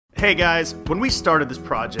Hey guys, when we started this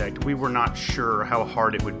project, we were not sure how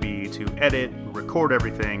hard it would be to edit, record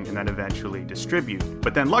everything, and then eventually distribute.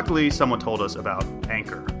 But then luckily, someone told us about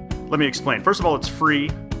Anchor. Let me explain. First of all, it's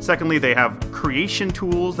free. Secondly, they have creation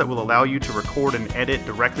tools that will allow you to record and edit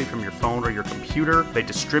directly from your phone or your computer. They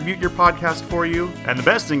distribute your podcast for you. And the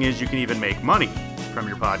best thing is you can even make money from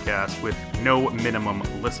your podcast with no minimum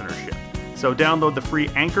listenership. So download the free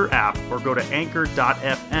Anchor app or go to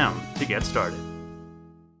anchor.fm to get started.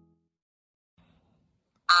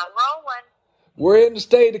 We're in a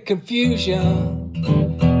state of confusion.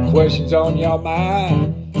 Questions on your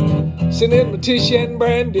mind. Send in Letitia and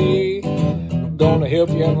Brandy. Gonna help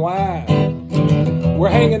you unwind. We're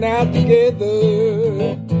hanging out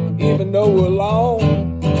together, even though we're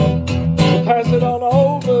alone. So pass it on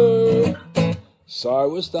over. Sorry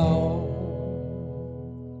we're stoned.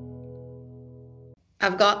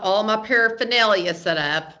 I've got all my paraphernalia set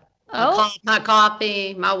up. Oh. My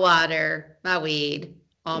coffee, my water, my weed,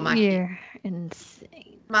 all my You're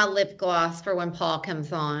insane. my lip gloss for when Paul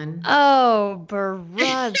comes on. Oh,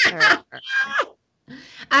 brother.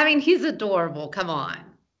 I mean, he's adorable. Come on.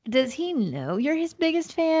 Does he know you're his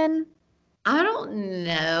biggest fan? I don't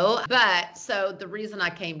know. But so the reason I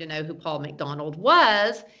came to know who Paul McDonald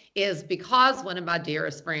was is because one of my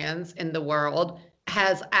dearest friends in the world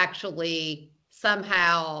has actually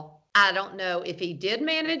somehow, I don't know if he did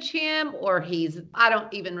manage him or I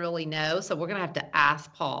don't even really know. So we're going to have to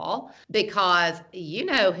ask Paul, because you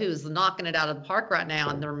know who's knocking it out of the park right now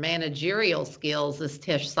in their managerial skills is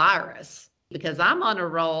Tish Cyrus. Because I'm on a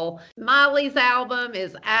roll. Miley's album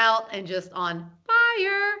is out and just on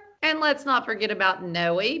fire. And let's not forget about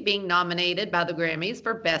Noe being nominated by the Grammys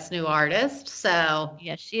for Best New Artist. So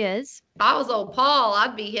Yes, she is. if I was old Paul,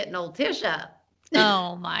 I'd be hitting old Tish up.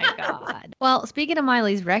 Oh my God. Well, speaking of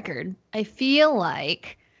Miley's record, I feel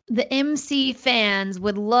like the MC fans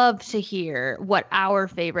would love to hear what our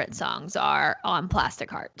favorite songs are on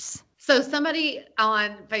Plastic Hearts. So somebody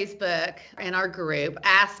on Facebook in our group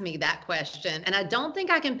asked me that question, and I don't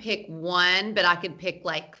think I can pick one, but I could pick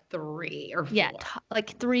like 3 or 4. Yeah,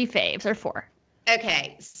 like 3 faves or 4.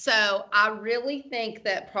 Okay, so I really think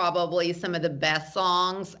that probably some of the best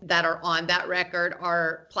songs that are on that record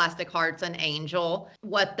are Plastic Hearts and Angel.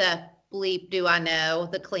 What the bleep do I know?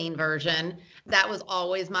 The clean version. That was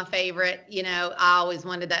always my favorite. You know, I always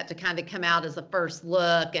wanted that to kind of come out as a first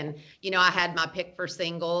look. And, you know, I had my pick for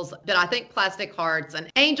singles. But I think Plastic Hearts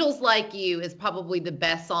and Angels Like You is probably the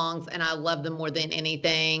best songs. And I love them more than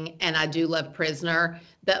anything. And I do love Prisoner.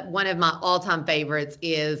 But one of my all-time favorites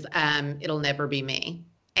is It'll Never Be Me.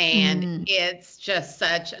 And it's just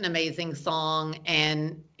such an amazing song.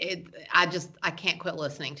 And I can't quit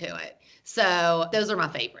listening to it. So those are my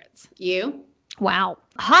favorites. You? Wow.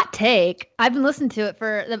 Hot take. I've been listening to it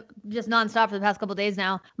for just nonstop for the past couple of days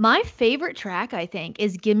now. My favorite track, I think,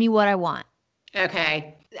 is Give Me What I Want.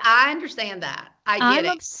 Okay. I understand that. I'm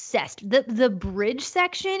obsessed. The bridge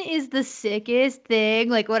section is the sickest thing.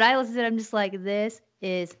 Like when I listen to it, I'm just like, this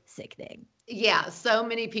is sickening. Yeah, so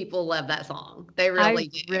many people love that song. They really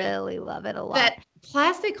do. I really love it a lot. But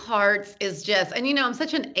Plastic Hearts is just, and you know, I'm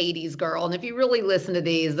such an 80s girl. And if you really listen to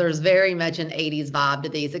these, there's very much an 80s vibe to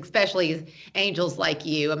these, especially Angels Like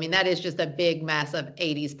You. I mean, that is just a big, massive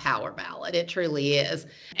 80s power ballad. It truly is.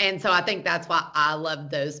 And so I think that's why I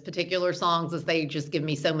love those particular songs, is they just give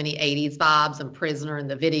me so many 80s vibes, and Prisoner in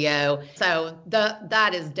the video. So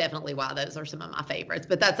that is definitely why those are some of my favorites.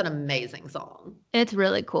 But that's an amazing song. It's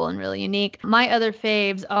really cool and really unique. My other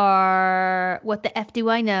faves are What the F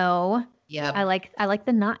Do I Know? Yeah, I like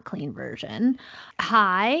the not clean version.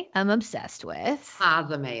 High, I'm obsessed with. High's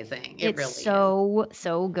amazing. It's really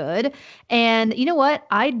so good. And you know what?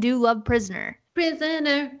 I do love Prisoner.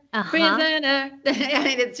 Prisoner. I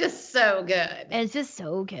mean, it's just so good. It's just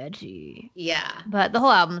so catchy. Yeah. But the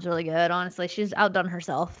whole album's really good, honestly. She's outdone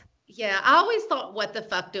herself. Yeah, I always thought, What the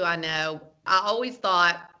Fuck Do I Know? I always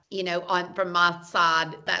thought, you know, from my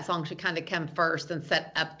side, that song should kind of come first and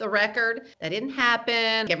set up the record. That didn't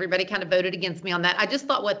happen. Everybody kind of voted against me on that. I just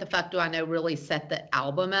thought What the Fuck Do I Know really set the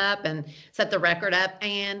album up and set the record up.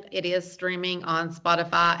 And it is streaming on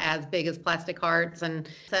Spotify as big as Plastic Hearts. And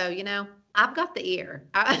so, you know, I've got the ear.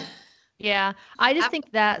 Yeah, I just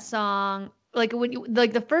think that song, like when you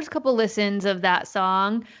like the first couple listens of that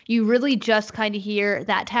song, you really just kind of hear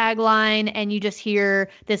that tagline, and you just hear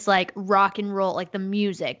this like rock and roll, like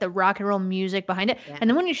the rock and roll music behind it. Yeah. And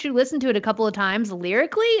then when you should listen to it a couple of times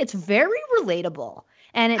lyrically, it's very relatable,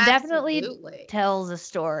 and it definitely tells a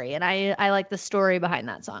story. And I like the story behind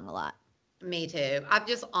that song a lot. Me too. I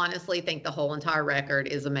just honestly think the whole entire record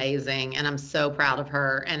is amazing, and I'm so proud of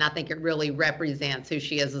her. And I think it really represents who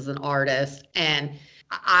she is as an artist. And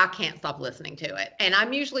I can't stop listening to it. And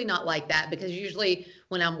I'm usually not like that, because usually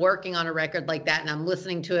when I'm working on a record like that and I'm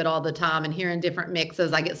listening to it all the time and hearing different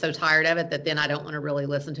mixes, I get so tired of it that then I don't want to really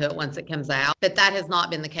listen to it once it comes out. But that has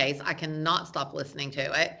not been the case. I cannot stop listening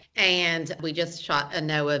to it. And we just shot a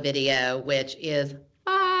Noah video, which is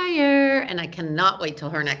fire. And I cannot wait till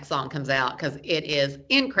her next song comes out, because it is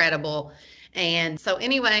incredible. And so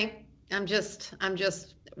anyway, I'm just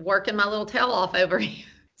working my little tail off over here.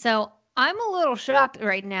 So I'm a little shocked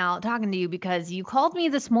right now talking to you, because you called me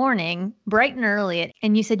this morning bright and early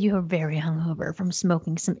and you said you were very hungover from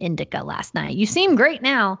smoking some indica last night. You seem great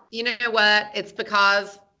now. You know what? It's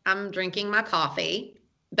because I'm drinking my coffee.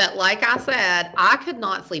 But like I said, I could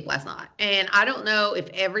not sleep last night. And I don't know if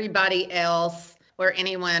everybody else or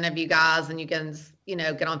any one of you guys, and you can,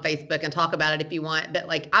 get on Facebook and talk about it if you want, but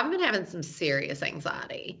like I've been having some serious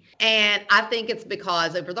anxiety. And I think it's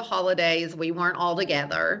because over the holidays, we weren't all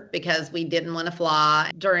together because we didn't want to fly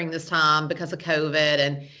during this time because of COVID.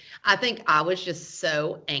 And I think I was just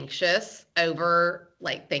so anxious over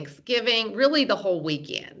like Thanksgiving, really the whole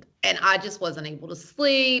weekend. And I just wasn't able to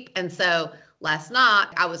sleep. And so last night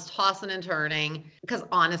I was tossing and turning, because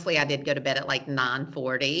honestly, I did go to bed at like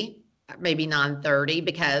 9:40, maybe 9:30,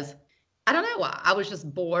 because I don't know why. I was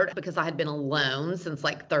just bored because I had been alone since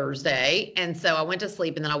like Thursday. And so I went to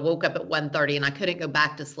sleep, and then I woke up at 1:30 and I couldn't go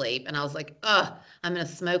back to sleep. And I was like, I'm going to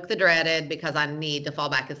smoke the dreaded because I need to fall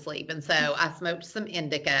back asleep. And so I smoked some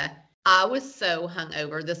indica. I was so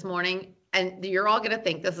hungover this morning, and you're all going to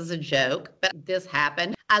think this is a joke, but this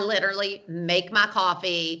happened. I literally make my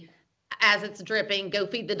coffee as it's dripping, go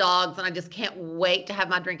feed the dogs, and I just can't wait to have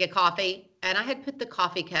my drink of coffee. And I had put the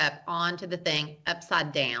coffee cup onto the thing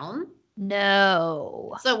upside down.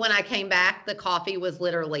 No. So when I came back, the coffee was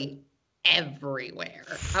literally everywhere.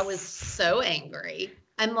 I was so angry.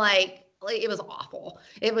 I'm like, it was awful.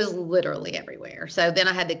 It was literally everywhere. So then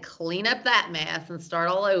I had to clean up that mess and start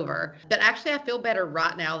all over. But actually, I feel better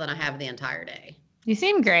right now than I have the entire day. You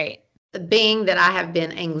seem great. Being that I have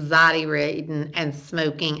been anxiety-ridden and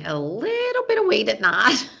smoking a little bit of weed at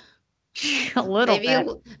night. A little bit.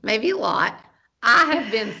 Maybe a lot. I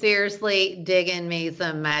have been seriously digging me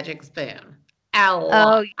some Magic Spoon. A lot.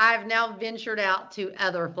 Oh. I've now ventured out to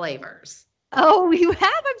other flavors. Oh, you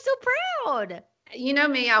have? I'm so proud. You know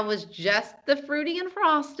me, I was just the fruity and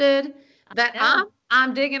frosted, but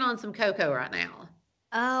I'm digging on some cocoa right now.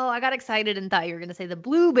 Oh, I got excited and thought you were going to say the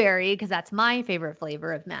blueberry, because that's my favorite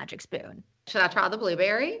flavor of Magic Spoon. Should I try the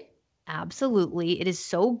blueberry? Absolutely. It is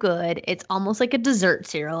so good. It's almost like a dessert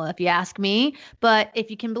cereal, if you ask me. But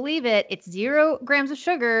if you can believe it, it's 0 grams of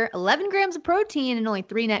sugar, 11 grams of protein, and only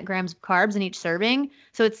 3 net grams of carbs in each serving.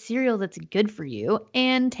 So it's cereal that's good for you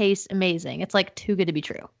and tastes amazing. It's like too good to be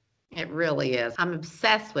true. It really is. I'm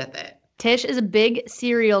obsessed with it. Tish is a big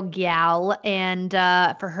cereal gal, and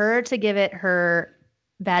for her to give it her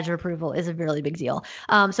badge of approval is a really big deal.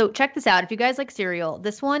 So check this out. If you guys like cereal,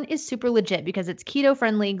 this one is super legit because it's keto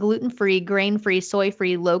friendly, gluten free, grain free, soy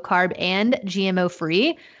free, low carb, and GMO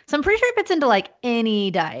free. So I'm pretty sure it fits into like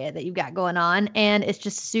any diet that you've got going on, and it's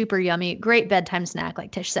just super yummy. Great bedtime snack,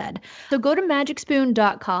 like Tish said. So go to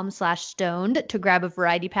magicspoon.com/stoned to grab a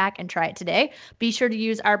variety pack and try it today. Be sure to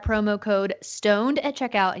use our promo code STONED at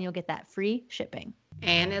checkout and you'll get that free shipping.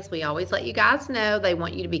 And as we always let you guys know, they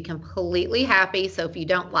want you to be completely happy. So if you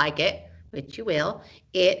don't like it, which you will,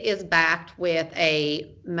 it is backed with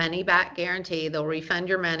a money back guarantee. They'll refund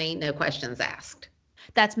your money, no questions asked.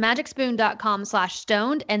 That's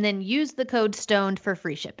magicspoon.com/stoned, and then use the code STONED for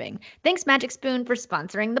free shipping. Thanks, Magic Spoon, for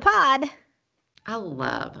sponsoring the pod. I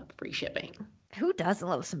love free shipping. Who doesn't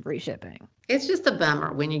love some free shipping? It's just a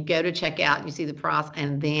bummer when you go to check out and you see the price,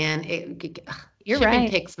 and then You're shipping right.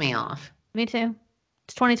 ticks me off. Me too.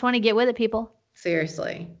 It's 2020. Get with it, people.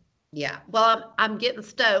 Seriously. Yeah. Well, I'm getting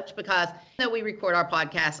stoked because we record our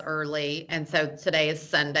podcast early. And so today is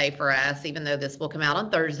Sunday for us, even though this will come out on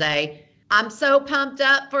Thursday. I'm so pumped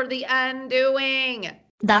up for The Undoing.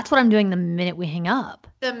 That's what I'm doing the minute we hang up.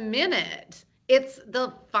 The minute. It's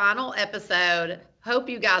the final episode. Hope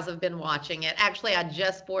you guys have been watching it. Actually, I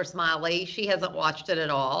just forced Miley. She hasn't watched it at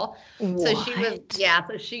all. What?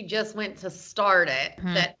 So she just went to start it.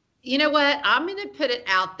 Mm-hmm. But you know what? I'm going to put it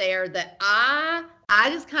out there that I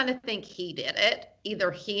just kind of think he did it,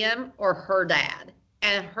 either him or her dad,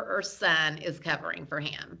 and her son is covering for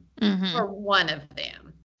him, or one of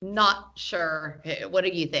them. Not sure who. What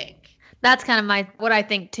do you think? That's kind of what I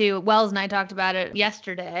think too. Wells and I talked about it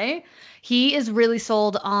yesterday. He is really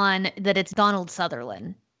sold on that it's Donald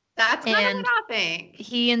Sutherland. That's kind of what I think.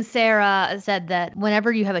 He and Sarah said that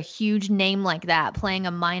whenever you have a huge name like that playing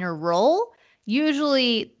a minor role,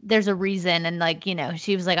 usually there's a reason. And like,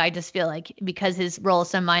 she was like, I just feel like because his role is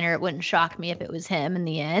so minor, it wouldn't shock me if it was him in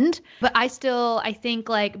the end. But I think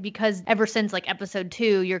like, because ever since like episode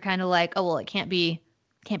 2, you're kind of like, oh, well, it can't be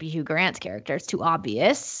Hugh Grant's character. It's too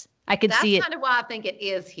obvious. I could see it. That's kind of why I think it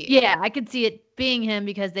is Hugh. Yeah, I could see it being him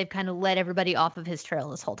because they've kind of let everybody off of his trail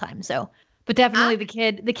this whole time. So, but definitely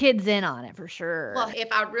the kid's in on it for sure. Well, if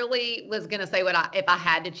I really was going to say if I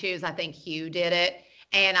had to choose, I think Hugh did it.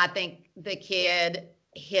 And I think the kid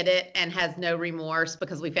hit it and has no remorse,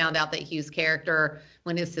 because we found out that Hugh's character,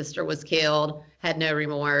 when his sister was killed, had no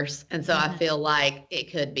remorse. And so I feel like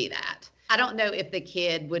it could be that. I don't know if the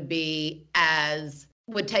kid would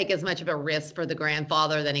take as much of a risk for the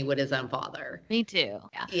grandfather than he would his own father. Me too.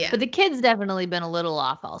 Yeah. But the kid's definitely been a little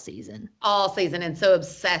off all season. And so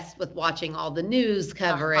obsessed with watching all the news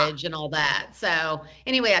coverage and all that. So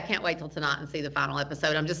anyway, I can't wait till tonight and see the final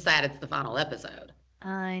episode. I'm just sad it's the final episode.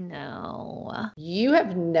 I know. You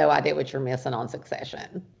have no idea what you're missing on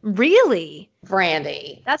Succession. Really?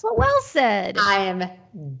 Brandy. That's what Will said. I am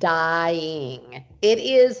dying. It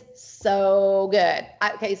is so good.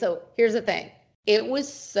 Okay, so here's the thing. It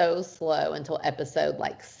was so slow until episode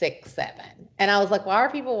like 6, 7. And I was like, why are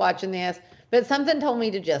people watching this? But something told me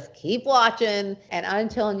to just keep watching. And I'm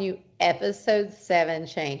telling you, episode 7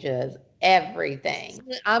 changes everything.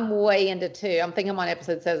 I'm way into 2. I'm thinking I'm on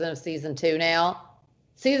episode 7 of season 2 now.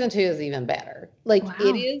 Season 2 is even better. Like,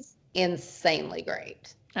 It is insanely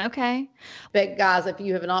great. Okay. But guys, if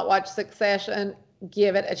you have not watched Succession,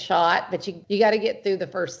 give it a shot. But you got to get through the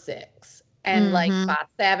first 6. And like by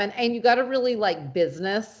 7, and you got to really like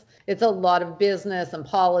business. It's a lot of business and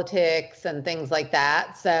politics and things like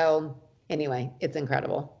that. So anyway, it's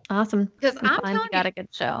incredible. Awesome. Because I'm telling you, got a good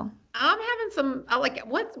show. I'm having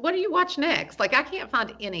what do you watch next? Like, I can't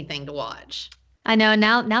find anything to watch. I know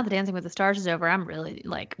now the Dancing with the Stars is over. I'm really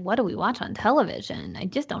like, what do we watch on television? I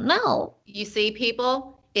just don't know. You see,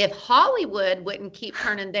 people, if Hollywood wouldn't keep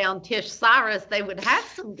turning down Tish Cyrus, they would have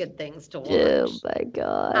some good things to watch. Oh my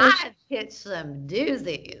gosh. I'd pitch some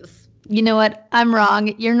doozies. You know what? I'm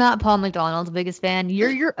wrong. You're not Paul McDonald's biggest fan. You're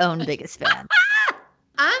your own biggest fan.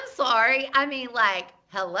 I'm sorry. I mean, like,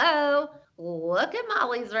 hello. Look at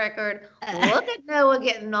Molly's record. Look at Noah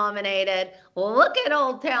getting nominated. Look at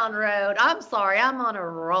Old Town Road. I'm sorry. I'm on a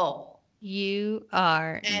roll. You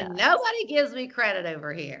are. And nobody gives me credit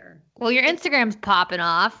over here. Well, your Instagram's popping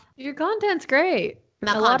off. Your content's great.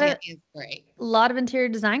 My content is great. A lot of interior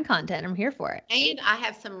design content. I'm here for it. And I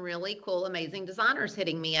have some really cool, amazing designers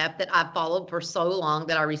hitting me up that I've followed for so long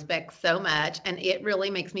that I respect so much. And it really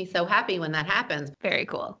makes me so happy when that happens. Very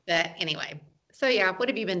cool. But anyway. So yeah, what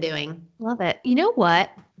have you been doing? Love it. You know what?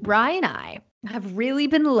 Rye and I have really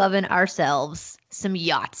been loving ourselves some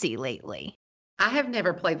Yahtzee lately. I have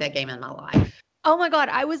never played that game in my life. Oh my God.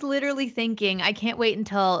 I was literally thinking, I can't wait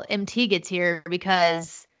until MT gets here,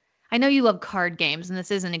 because I know you love card games and this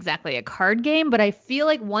isn't exactly a card game, but I feel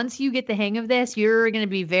like once you get the hang of this, you're going to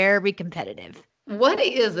be very competitive. What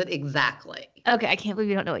is it exactly? Okay. I can't believe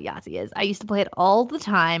you don't know what Yahtzee is. I used to play it all the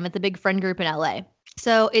time at the big friend group in LA.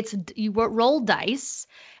 So you roll dice,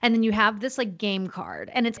 and then you have this like game card,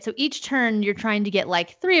 and so each turn you're trying to get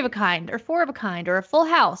like 3 of a kind or 4 of a kind or a full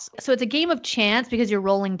house. So it's a game of chance because you're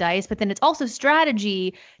rolling dice, but then it's also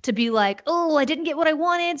strategy to be like, oh, I didn't get what I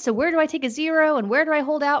wanted. So where do I take a 0 and where do I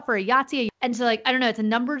hold out for a Yahtzee? And so like, I don't know, it's a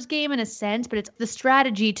numbers game in a sense, but it's the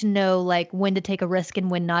strategy to know like when to take a risk and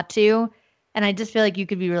when not to. And I just feel like you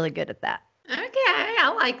could be really good at that. Okay.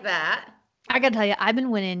 I like that. I gotta tell you, I've been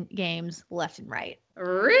winning games left and right.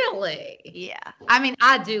 Really? Yeah. I mean,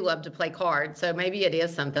 I do love to play cards, so maybe it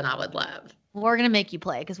is something I would love. We're going to make you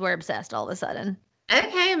play because we're obsessed all of a sudden.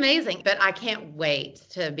 Okay, amazing. But I can't wait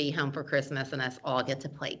to be home for Christmas and us all get to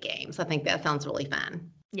play games. I think that sounds really fun.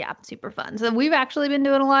 Yeah, super fun. So we've actually been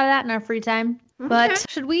doing a lot of that in our free time. Okay. But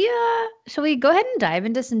should we go ahead and dive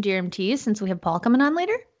into some DRMTs since we have Paul coming on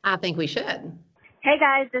later? I think we should. Hey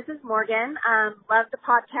guys, this is Morgan. Love the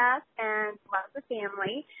podcast and love the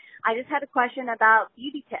family. I just had a question about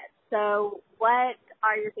beauty tips. So what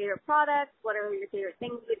are your favorite products? What are your favorite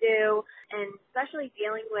things you do? And especially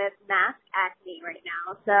dealing with mask acne right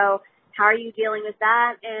now. So how are you dealing with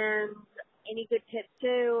that? And any good tips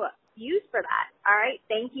to use for that? All right.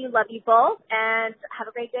 Thank you. Love you both. And have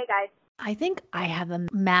a great day, guys. I think I have a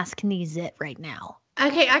maskne zit right now.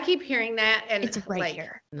 Okay, I keep hearing that, and it's right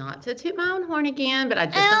here. Not to toot my own horn again, but I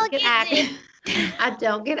just don't get acne. I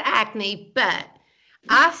don't get acne, but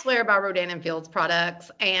I swear by Rodan and Fields products,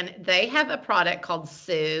 and they have a product called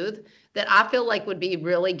Soothe that I feel like would be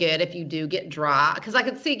really good if you do get dry, because I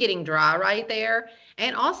could see getting dry right there.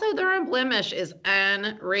 And also their unblemished is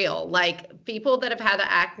unreal. Like people that have had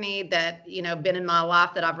the acne that, been in my life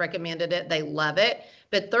that I've recommended it, they love it.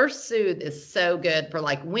 But their Soothe is so good for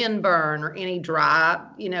like windburn or any dry,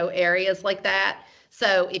 areas like that.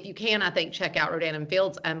 So if you can, I think check out Rodan and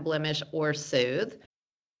Fields Unblemished or Soothe.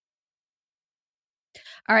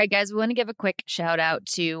 All right, guys, we want to give a quick shout out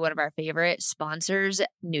to one of our favorite sponsors,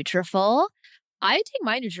 Nutrafol. I take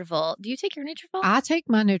my Nutrafol. Do you take your Nutrafol? I take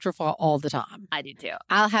my Nutrafol all the time. I do too.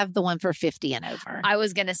 I'll have the one for 50 and over. I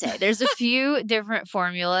was going to say, there's a few different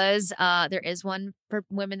formulas. There is one for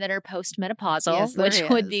women that are postmenopausal, Yes, which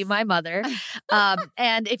would be my mother.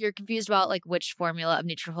 And if you're confused about like which formula of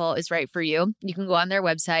Nutrafol is right for you, you can go on their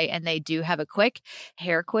website and they do have a quick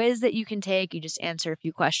hair quiz that you can take. You just answer a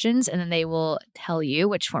few questions and then they will tell you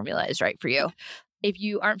which formula is right for you. If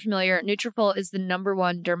you aren't familiar, Nutrafol is the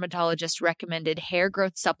 #1 dermatologist recommended hair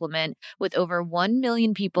growth supplement with over 1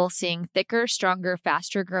 million people seeing thicker, stronger,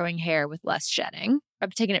 faster growing hair with less shedding.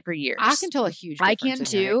 I've taken it for years. I can tell a huge difference. I can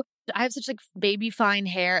too. I have such like baby fine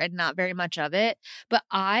hair and not very much of it, but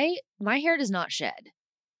my hair does not shed.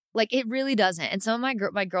 Like it really doesn't. And some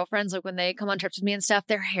of my girlfriends, like when they come on trips with me and stuff,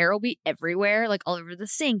 their hair will be everywhere, like all over the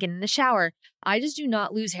sink and in the shower. I just do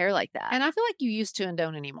not lose hair like that. And I feel like you used to and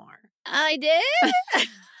don't anymore. I did.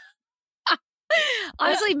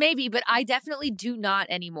 Honestly, maybe, but I definitely do not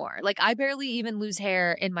anymore. Like I barely even lose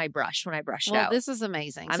hair in my brush when I brush it out. This is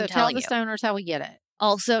amazing. I'm so tell the stoners how we get it.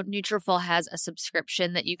 Also, Nutrafol has a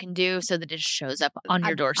subscription that you can do so that it shows up on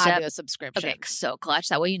your doorstep. I do a subscription. Okay, so clutch.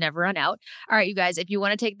 That way you never run out. All right, you guys, if you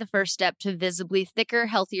want to take the first step to visibly thicker,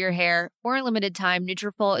 healthier hair for a limited time,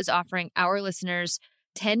 Nutrafol is offering our listeners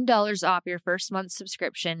 $10 off your first month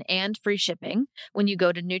subscription and free shipping when you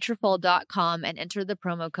go to Nutrafol.com and enter the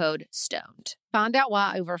promo code STONED. Find out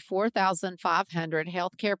why over 4,500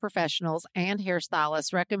 healthcare professionals and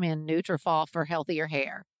hairstylists recommend Nutrafol for healthier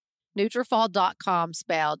hair. Nutrafol.com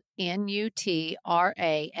spelled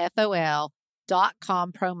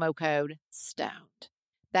Nutrafol.com promo code STONED.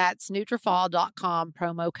 That's Nutrafol.com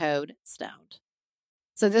promo code STONED.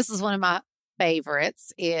 So this is one of my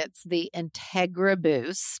favorites. It's the Integra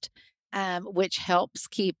Boost, which helps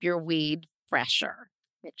keep your weed fresher.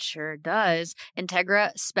 It sure does.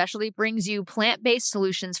 Integra specially brings you plant-based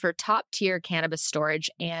solutions for top-tier cannabis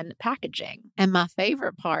storage and packaging. And my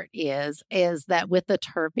favorite part is that with the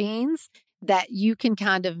terpenes, that you can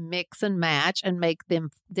kind of mix and match and make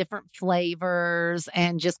them different flavors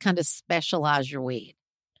and just kind of specialize your weed.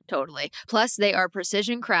 Totally. Plus, they are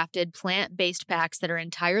precision crafted plant-based packs that are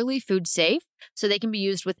entirely food safe, so they can be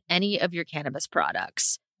used with any of your cannabis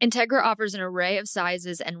products. Integra offers an array of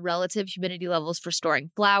sizes and relative humidity levels for storing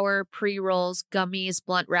flour, pre-rolls, gummies,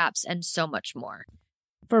 blunt wraps, and so much more.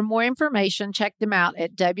 For more information, check them out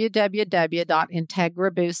at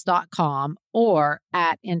www.integraboost.com or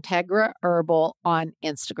at Integra Herbal on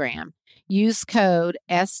Instagram. Use code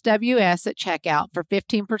SWS at checkout for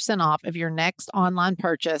 15% off of your next online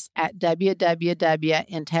purchase at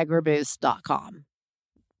www.integraboost.com.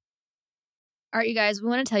 All right, you guys, we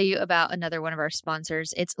want to tell you about another one of our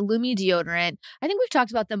sponsors. It's Lumi Deodorant. I think we've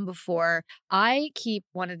talked about them before. I keep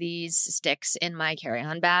one of these sticks in my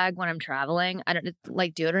carry-on bag when I'm traveling. I don't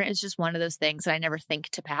like deodorant. It's just one of those things that I never think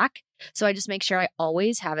to pack. So I just make sure I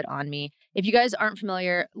always have it on me. If you guys aren't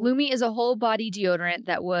familiar, Lumi is a whole body deodorant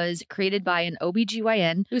that was created by an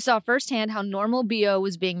OBGYN who saw firsthand how normal BO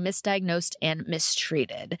was being misdiagnosed and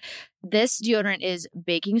mistreated. This deodorant is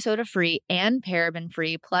baking soda free and paraben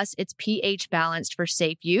free, plus it's pH balanced for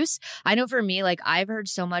safe use. I know for me, like I've heard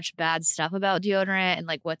so much bad stuff about deodorant and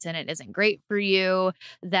like what's in it isn't great for you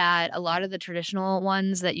that a lot of the traditional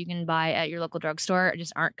ones that you can buy at your local drugstore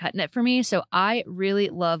just aren't cutting it for me. So I really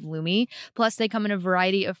love Lumi. Plus they come in a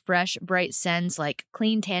variety of fresh, bright scents like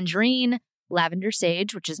clean tangerine, lavender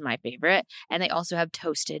sage, which is my favorite, and they also have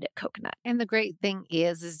toasted coconut. And the great thing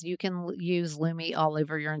is you can use Lumi all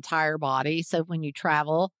over your entire body. So when you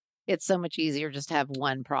travel, it's so much easier just to have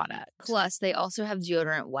one product. Plus, they also have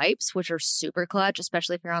deodorant wipes, which are super clutch,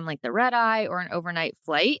 especially if you're on like the red eye or an overnight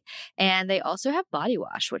flight. And they also have body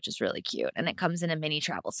wash, which is really cute. And it comes in a mini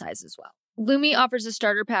travel size as well. Lumi offers a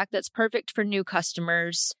starter pack that's perfect for new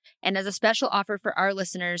customers. And as a special offer for our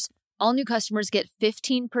listeners, all new customers get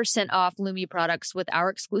 15% off Lumi products with our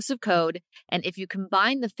exclusive code. And if you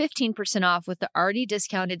combine the 15% off with the already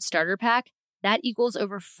discounted starter pack, that equals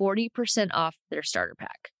over 40% off their starter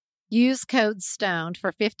pack. Use code STONED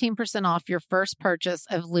for 15% off your first purchase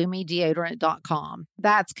of LumiDeodorant.com.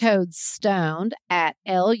 That's code STONED at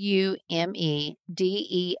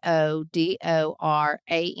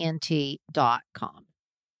LumiDeodorant.com.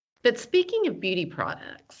 But speaking of beauty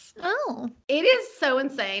products, it is so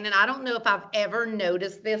insane. And I don't know if I've ever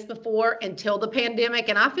noticed this before until the pandemic.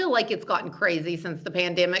 And I feel like it's gotten crazy since the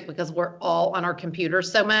pandemic because we're all on our computers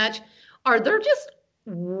so much. Are there just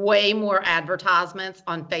way more advertisements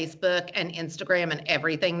on Facebook and Instagram and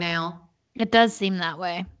everything now? It does seem that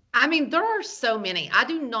way. I mean, there are so many. I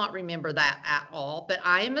do not remember that at all, but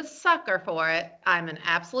I am a sucker for it. I'm an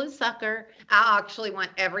absolute sucker. I actually want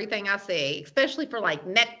everything I see, especially for like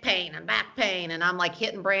neck pain and back pain. And I'm like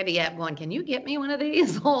hitting Brandy up going, can you get me one of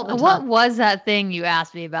these all the time? What was that thing you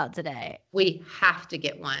asked me about today? We have to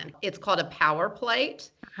get one. It's called a power plate.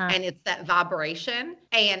 And it's that vibration,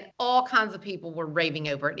 and all kinds of people were raving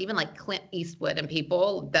over it. Even like Clint Eastwood and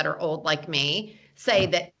people that are old like me say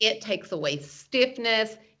that it takes away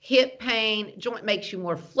stiffness, hip pain, joint, makes you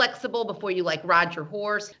more flexible before you like ride your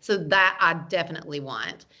horse. So that I definitely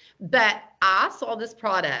want. But I saw this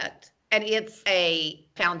product and it's a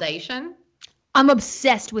foundation. I'm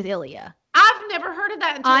obsessed with Ilia. I've never heard of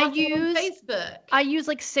that until I saw it on Facebook. I use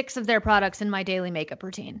like 6 of their products in my daily makeup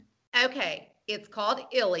routine. Okay. It's called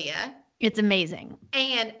Ilia. It's amazing.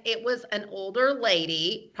 And it was an older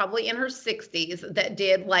lady, probably in her 60s, that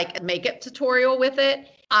did like a makeup tutorial with it.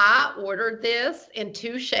 I ordered this in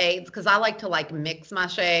 2 shades because I like to like mix my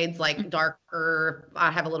shades, like darker. I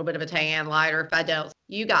have a little bit of a tan, lighter if I don't.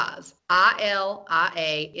 You guys,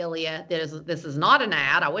 ILIA, Ilia. This is not an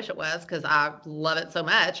ad. I wish it was because I love it so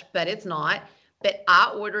much, but it's not. But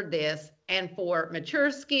I ordered this, and for mature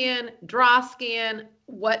skin, dry skin,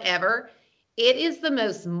 whatever, it is the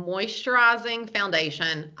most moisturizing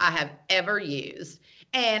foundation I have ever used.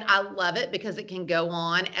 And I love it because it can go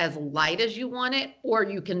on as light as you want it, or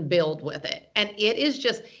you can build with it. And it is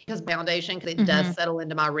just because foundation, because it does settle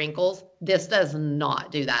into my wrinkles. This does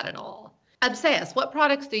not do that at all. Obsessed. What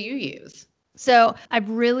products do you use? So I've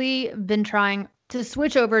really been trying to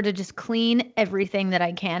switch over to just clean everything that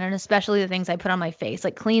I can, and especially the things I put on my face,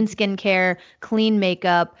 like clean skincare, clean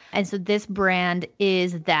makeup. And so this brand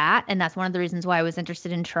is that, and that's one of the reasons why I was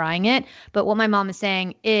interested in trying it. But what my mom is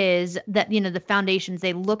saying is that, you know, the foundations,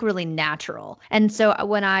 they look really natural. And so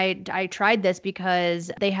when I tried this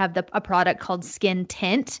because they have a product called Skin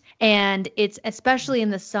Tint, and it's especially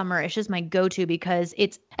in the summer, it's just my go-to because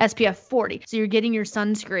it's SPF 40. So you're getting your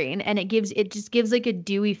sunscreen, and it just gives like a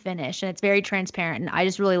dewy finish, and it's very transparent. And I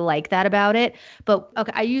just really like that about it. But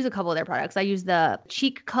okay, I use a couple of their products. I use the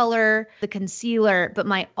cheek color, the concealer, but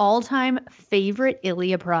my all-time favorite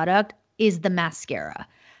Ilia product is the mascara.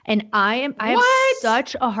 And I have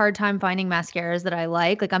such a hard time finding mascaras that I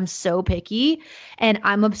like. Like, I'm so picky, and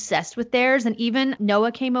I'm obsessed with theirs. And even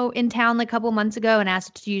Noah came in town like a couple months ago and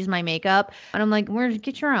asked to use my makeup. And I'm like,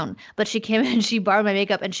 get your own. But she came in and she borrowed my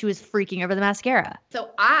makeup, and she was freaking over the mascara. So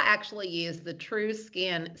I actually use the True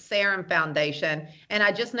Skin Serum Foundation, and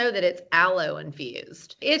I just know that it's aloe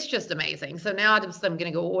infused. It's just amazing. So now I'm going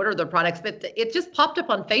to go order their products, but it just popped up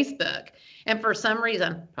on Facebook. And for some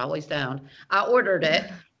reason, probably stoned, I ordered it.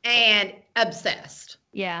 And obsessed.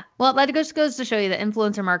 Yeah. Well, that just goes to show you that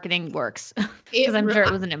influencer marketing works. Because I'm sure it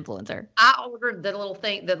was an influencer. I ordered the little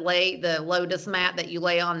thing, the lotus mat that you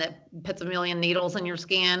lay on that puts a million needles in your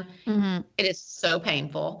skin. Mm-hmm. It is so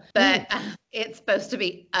painful, but it's supposed to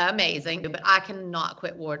be amazing. But I cannot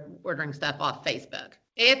quit ordering stuff off Facebook.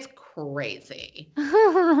 It's crazy.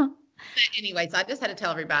 But anyways, I just had to tell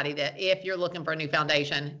everybody that if you're looking for a new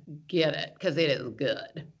foundation, get it because it is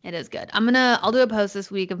good. It is good. I'll do a post this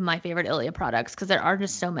week of my favorite Ilia products because there are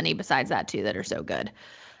just so many besides that too that are so good.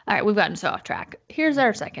 All right, we've gotten so off track. Here's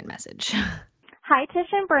our second message. Hi, Tish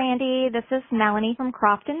and Brandy. This is Melanie from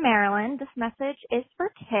Crofton, Maryland. This message is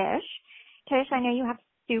for Tish. Tish, I know you have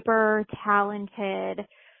super talented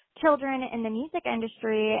children in the music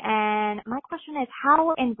industry, and my question is,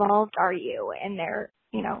 how involved are you in their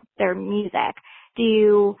music? Do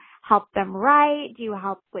you help them write? Do you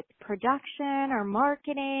help with production or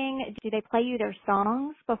marketing? Do they play you their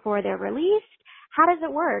songs before they're released? How does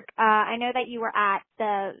it work? I know that you were at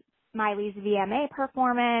the Miley's VMA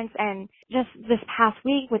performance, and just this past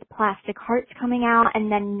week with Plastic Hearts coming out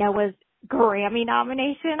and then Noah's Grammy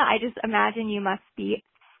nomination, I just imagine you must be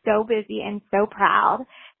so busy and so proud.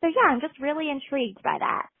 So yeah, I'm just really intrigued by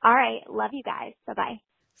that. All right. Love you guys. Bye-bye.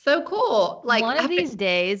 So cool. Like, one of these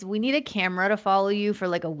days, we need a camera to follow you for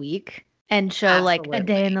like a week and show like a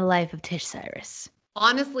day in the life of Tish Cyrus.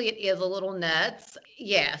 Honestly, it is a little nuts.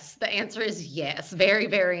 Yes, the answer is yes. Very,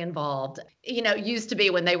 very involved. It used to be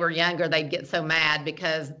when they were younger, they'd get so mad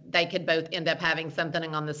because they could both end up having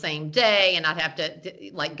something on the same day, and I'd have to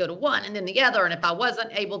like go to one and then the other. And if I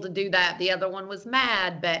wasn't able to do that, the other one was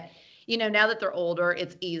mad. But now that they're older,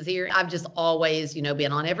 it's easier. I've just always,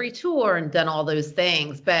 been on every tour and done all those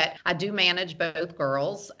things. But I do manage both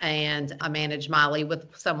girls, and I manage Miley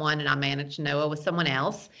with someone, and I manage Noah with someone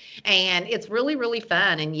else. And it's really, really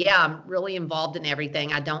fun. And yeah, I'm really involved in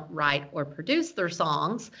everything. I don't write or produce their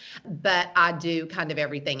songs, but I do kind of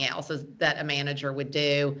everything else that a manager would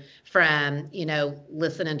do, from,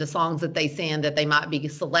 listening to songs that they send that they might be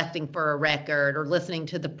selecting for a record, or listening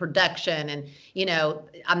to the production. And,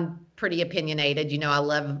 I'm pretty opinionated. I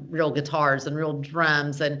love real guitars and real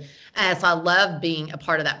drums. And so I love being a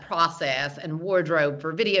part of that process, and wardrobe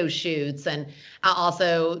for video shoots. And I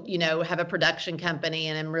also, have a production company,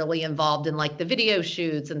 and I'm really involved in like the video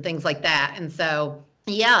shoots and things like that. And so,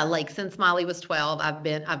 yeah, like since Molly was 12,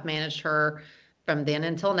 I've managed her from then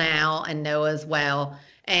until now, and Noah as well.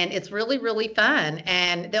 And it's really, really fun.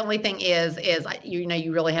 And the only thing is,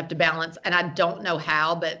 you really have to balance, and I don't know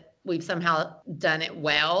how, but we've somehow done it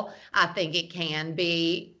well. I think it can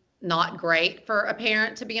be not great for a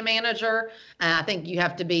parent to be a manager. And I think you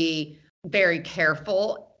have to be very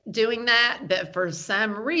careful doing that. But for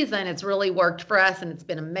some reason, it's really worked for us, and it's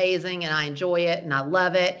been amazing, and I enjoy it and I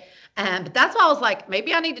love it. But that's why I was like,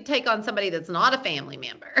 maybe I need to take on somebody that's not a family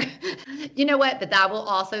member. You know what? But I will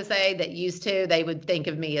also say that used to, they would think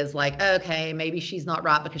of me as like, okay, maybe she's not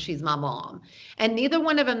right because she's my mom. And neither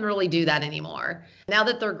one of them really do that anymore. Now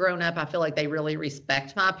that they're grown up, I feel like they really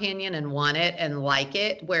respect my opinion and want it and like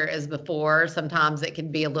it. Whereas before, sometimes it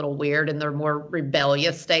can be a little weird in their more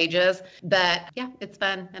rebellious stages. But yeah, it's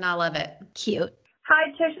fun and I love it. Cute.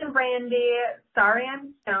 Hi, Tish and Brandy. Sorry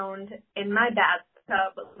I'm stoned in my bathtub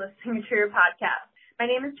listening to your podcast. My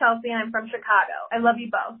name is Chelsea, and I'm from Chicago. I love you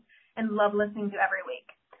both and love listening to you every week.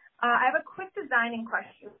 I have a quick designing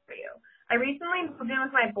question for you. I recently moved in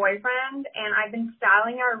with my boyfriend, and I've been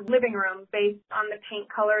styling our living room based on the paint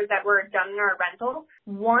colors that were done in our rental.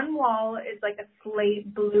 One wall is like a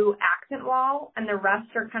slate blue accent wall, and the rest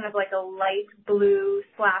are kind of like a light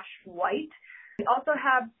blue/white. We also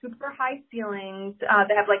have super high ceilings that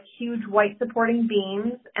have like huge white supporting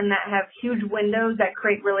beams, and that have huge windows that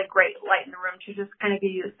create really great light in the room to just kind of give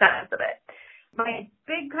you a sense of it. My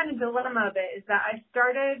big kind of dilemma of it is that I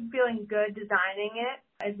started feeling good designing it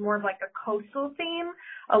as more of like a coastal theme,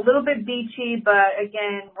 a little bit beachy, but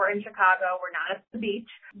again, we're in Chicago, we're not at the beach,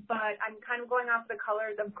 but I'm kind of going off the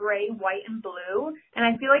colors of gray, white, and blue, and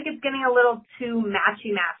I feel like it's getting a little too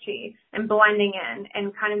matchy-matchy and blending in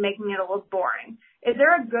and kind of making it a little boring. Is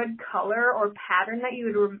there a good color or pattern that you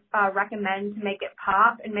would recommend to make it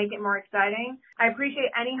pop and make it more exciting? I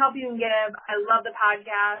appreciate any help you can give. I love the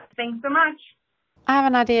podcast. Thanks so much. I have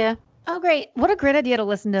an idea. Oh, great. What a great idea to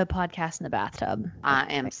listen to a podcast in the bathtub. I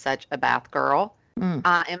am such a bath girl.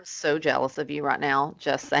 I am so jealous of you right now.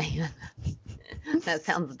 Just saying. That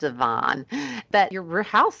sounds divine. But your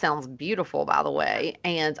house sounds beautiful, by the way.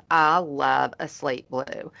 And I love a slate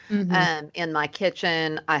blue. In my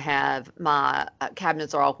kitchen, I have my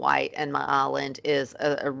cabinets are all white, and my island is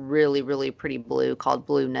a really, really pretty blue called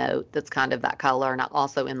Blue Note. That's kind of that color. And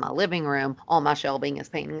also in my living room, all my shelving is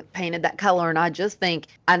painted that color. And I just think,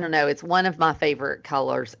 I don't know, it's one of my favorite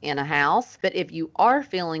colors in a house. But if you are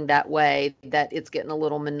feeling that way, that it's getting a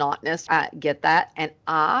little monotonous, I get that. And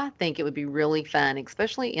I think it would be really fun,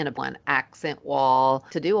 especially in an accent wall,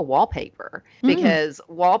 to do a wallpaper, because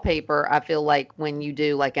wallpaper, I feel like when you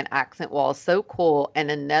do like an accent wall, is so cool.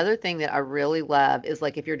 And another thing that I really love is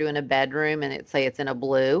like if you're doing a bedroom and it's in a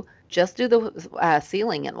blue, just do the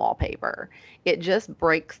ceiling in wallpaper. It just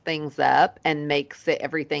breaks things up and makes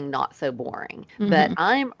everything not so boring. But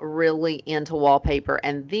I'm really into wallpaper,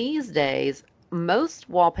 and these days most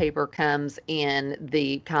wallpaper comes in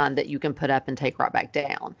the kind that you can put up and take right back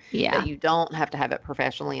down. Yeah. That you don't have to have it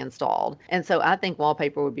professionally installed. And so I think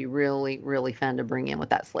wallpaper would be really, really fun to bring in with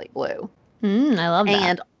that slate blue. I love that.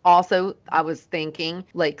 And also, I was thinking,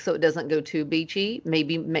 like, so it doesn't go too beachy,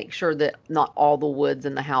 maybe make sure that not all the woods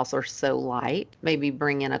in the house are so light. Maybe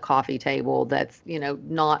bring in a coffee table that's,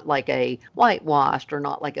 not like a whitewashed or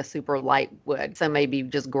not like a super light wood. So maybe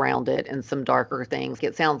just ground it in some darker things.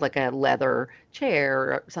 It sounds like a leather chair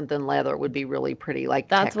or something leather would be really pretty. Like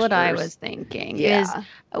that's textures. What I was thinking. Yeah. Is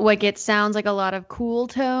like it sounds like a lot of cool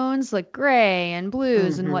tones, like gray and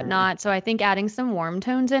blues and whatnot. So I think adding some warm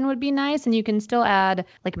tones in would be nice, and you can still add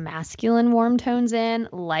like like masculine warm tones in,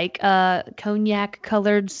 like a cognac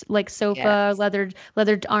colored like sofa,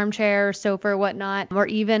 leathered armchair, sofa, or whatnot, or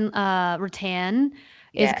even rattan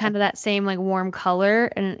is kind of that same like warm color.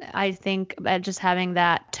 And I think just having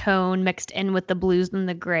that tone mixed in with the blues and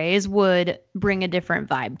the grays would bring a different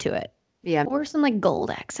vibe to it. Yeah. Or some like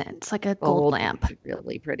gold accents, like a gold lamp.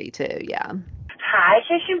 Really pretty too. Yeah. Hi,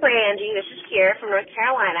 Tish and Brandy. This is Kiera from North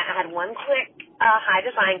Carolina. I had one quick high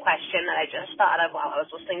design question that I just thought of while I was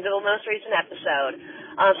listening to the most recent episode.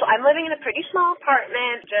 So I'm living in a pretty small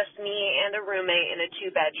apartment, just me and a roommate in a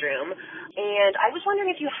 2-bedroom. And I was wondering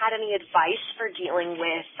if you had any advice for dealing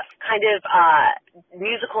with kind of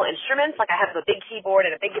musical instruments. Like I have a big keyboard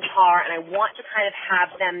and a big guitar, and I want to kind of have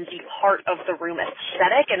them be part of the room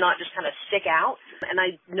aesthetic and not just kind of stick out. And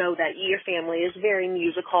I know that your family is very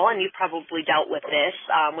musical, and you've probably dealt with this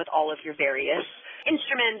with all of your various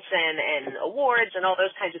instruments and awards and all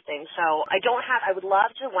those kinds of things. So I would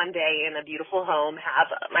love to one day in a beautiful home have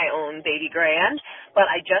my own baby grand, but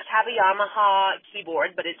I just have a Yamaha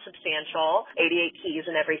keyboard, but it's substantial, 88 keys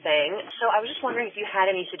and everything. So I was just wondering if you had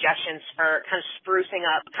any suggestions for kind of sprucing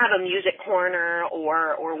up kind of a music corner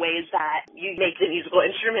or ways that you make the musical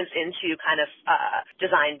instruments into kind of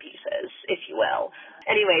design pieces, if you will.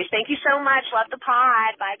 Anyways, thank you so much. Love the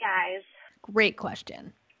pod. Bye, guys. Great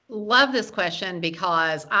question. Love this question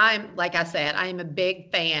because like I said, I'm a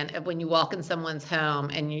big fan of when you walk in someone's home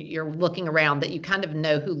and you're looking around that you kind of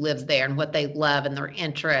know who lives there and what they love and their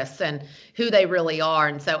interests and who they really are.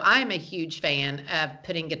 And so I'm a huge fan of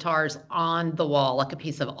putting guitars on the wall like a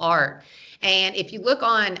piece of art. And if you look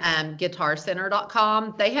on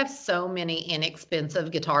guitarcenter.com, they have so many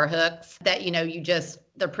inexpensive guitar hooks that,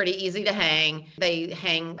 they're pretty easy to hang. They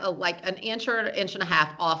hang like an inch or an inch and a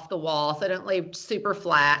half off the wall, so they don't lay super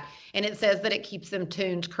flat. And it says that it keeps them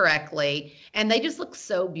tuned correctly. And they just look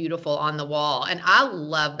so beautiful on the wall. And I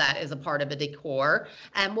love that as a part of a decor.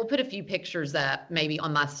 And we'll put a few pictures up maybe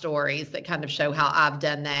on my stories that kind of show how I've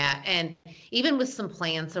done that. And even with some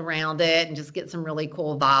plants around it and just get some really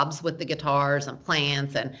cool vibes with the guitars and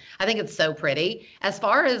plants. And I think it's so pretty. As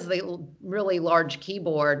far as the really large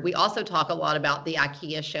keyboard, we also talk a lot about the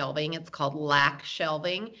IKEA shelving. It's called lac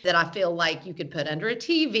shelving that I feel like you could put under a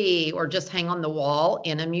TV or just hang on the wall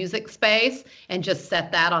in a music space and just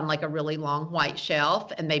set that on like a really long white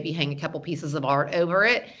shelf and maybe hang a couple pieces of art over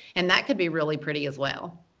it. And that could be really pretty as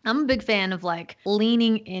well. I'm a big fan of like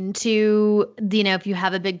leaning into, if you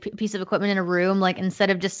have a big piece of equipment in a room, like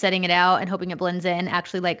instead of just setting it out and hoping it blends in,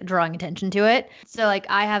 actually like drawing attention to it. So like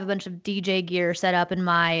I have a bunch of DJ gear set up in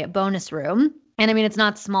my bonus room. And I mean, it's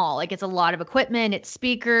not small, like it's a lot of equipment, it's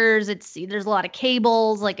speakers, there's a lot of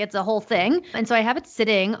cables, like it's a whole thing. And so I have it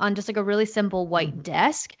sitting on just like a really simple white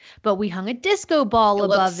desk, but we hung a disco ball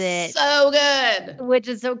above it. So good. Which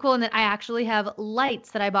is so cool. And then I actually have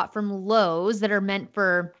lights that I bought from Lowe's that are meant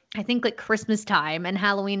for, I think, like Christmas time and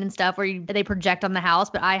Halloween and stuff where they project on the house,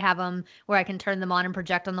 but I have them where I can turn them on and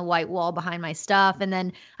project on the white wall behind my stuff. And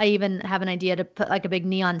then I even have an idea to put like a big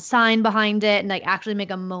neon sign behind it and like actually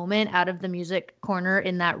make a moment out of the music corner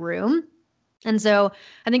in that room. And so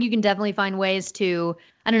I think you can definitely find ways to,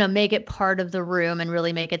 make it part of the room and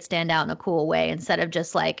really make it stand out in a cool way instead of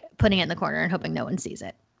just like putting it in the corner and hoping no one sees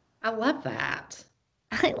it. I love that.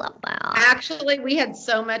 I love that. Actually, we had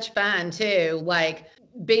so much fun too. Like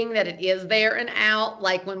being that it is there and out,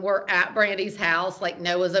 like when we're at Brandy's house, like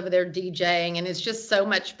Noah's over there DJing and it's just so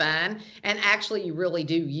much fun. And actually you really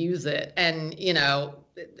do use it. And,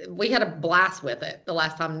 we had a blast with it the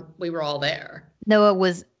last time we were all there. Noah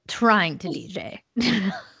was trying to DJ.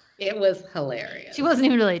 It was hilarious. She wasn't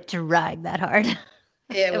even really trying that hard.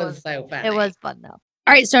 It was so fun. It was fun though. All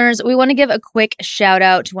right, stoners, we want to give a quick shout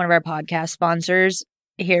out to one of our podcast sponsors.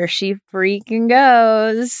 Here she freaking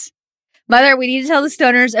goes. Mother, we need to tell the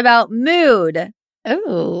stoners about Mood.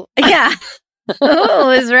 Oh, Yeah.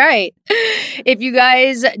 Oh, that's right. If you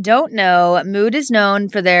guys don't know, Mood is known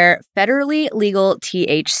for their federally legal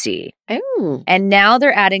THC. oh, And now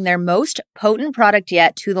they're adding their most potent product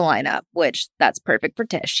yet to the lineup, which that's perfect for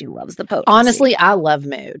Tish. She loves the potency. honestly, I love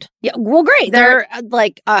Mood. Yeah, well, great. They're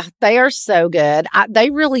they are so good. They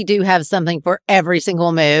really do have something for every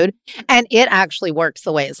single mood, and it actually works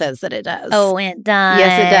the way it says that it does. Oh, it does.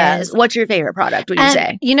 Yes, it does. What's your favorite product, would you And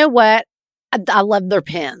say? you know what? I love their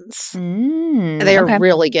pens. They're Okay.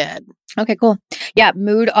 really good. Okay, cool. Yeah,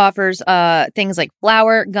 Mood offers things like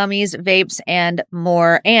flower, gummies, vapes, and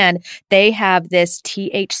more. And they have this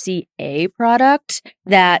THCA product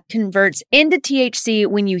that converts into THC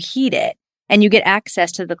when you heat it, and you get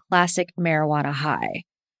access to the classic marijuana high.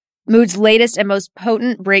 Mood's latest and most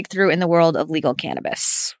potent breakthrough in the world of legal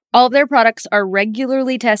cannabis. All of their products are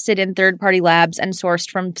regularly tested in third-party labs and sourced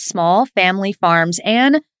from small family farms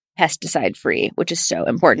and pesticide-free, which is so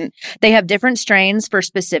important. They have different strains for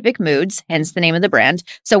specific moods, hence the name of the brand.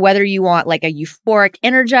 So whether you want like a euphoric,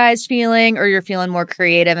 energized feeling or you're feeling more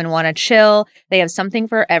creative and want to chill, they have something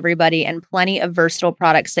for everybody and plenty of versatile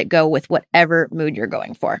products that go with whatever mood you're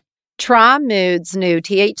going for. Try Mood's new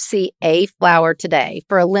THCA flower today.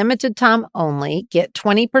 For a limited time only, get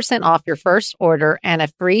 20% off your first order and a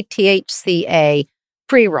free THCA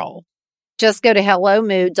pre-roll. Just go to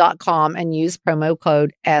hellomood.com and use promo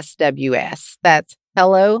code SWS. That's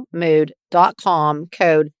hellomood.com,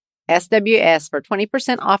 code SWS for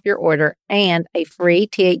 20% off your order and a free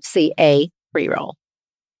THCA pre-roll.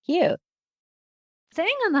 Cute.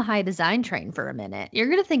 Staying on the high design train for a minute, you're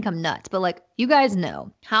going to think I'm nuts, but like, you guys know,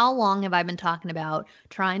 how long have I been talking about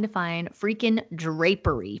trying to find freaking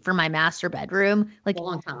drapery for my master bedroom? Like, A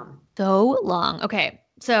long time. so long. Okay.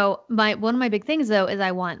 So one of my big things though is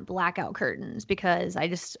I want blackout curtains because I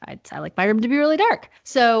like my room to be really dark.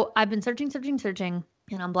 So I've been searching.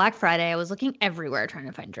 And on Black Friday, I was looking everywhere trying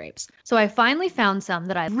to find drapes. So I finally found some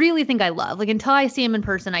that I really think I love. Like until I see them in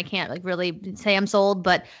person, I can't like really say I'm sold,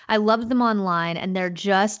 but I love them online and they're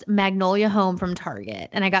just Magnolia Home from Target.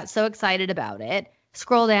 And I got so excited about it.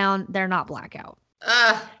 Scroll down, they're not blackout.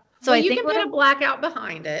 So you can put a blackout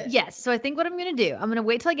behind it. Yes. So I think what I'm going to do, I'm going to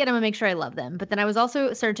wait till I get them and make sure I love them. But then I was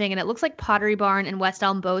also searching and it looks like Pottery Barn and West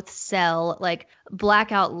Elm both sell like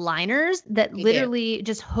blackout liners that literally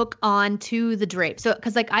just hook on to the drape. So,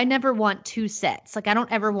 cause like I never want two sets. Like I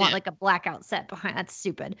don't ever want like a blackout set behind. That's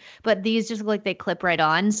stupid. But these just look like they clip right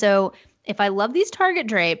on. So if I love these Target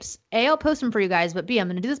drapes, A, I'll post them for you guys, but B, I'm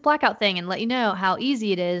going to do this blackout thing and let you know how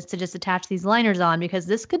easy it is to just attach these liners on because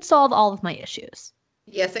this could solve all of my issues.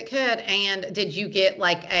 Yes, it could. And did you get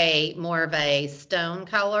like a more of a stone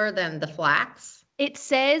color than the flax? It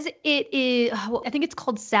says it is, I think it's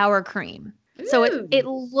called sour cream. So it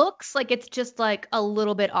looks like it's just like a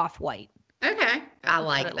little bit off-white. Okay. I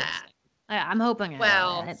like that. I'm hoping.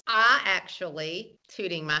 Well, I actually,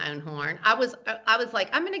 tooting my own horn, I was like,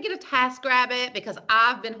 I'm going to get a Task Rabbit because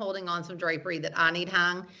I've been holding on some drapery that I need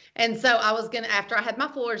hung. And so I was going to, after I had my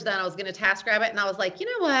floors done, I was going to Task Rabbit and I was like, you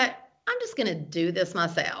know what? I'm just going to do this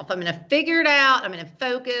myself. I'm going to figure it out. I'm going to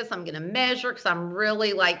focus. I'm going to measure because I'm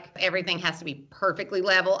really like everything has to be perfectly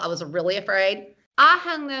level. I was really afraid. I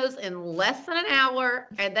hung those in less than an hour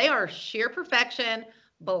and they are sheer perfection,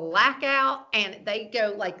 blackout, and they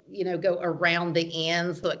go like, go around the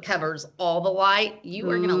ends so it covers all the light. You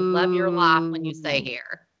are going to love your life when you stay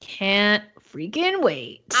here. Can't freaking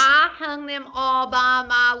wait. I hung them all by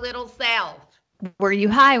my little self. Were you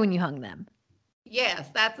high when you hung them? Yes,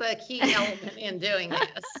 that's a key element in doing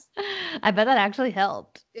this. I bet that actually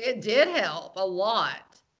helped. It did help a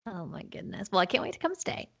lot. Oh my goodness. Well, I can't wait to come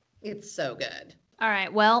stay. It's so good. All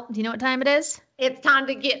right. Well, do you know what time it is? It's time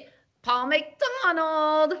to get Paul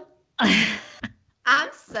McDonald.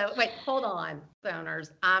 Wait, hold on,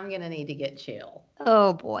 stoners. I'm going to need to get chill.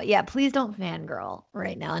 Oh boy. Yeah, please don't fangirl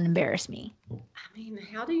right now and embarrass me. I mean,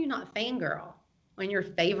 how do you not fangirl when your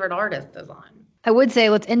favorite artist is on? I would say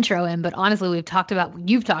let's intro him, but honestly, you've talked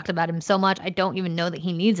about him so much, I don't even know that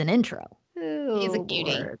he needs an intro. He's a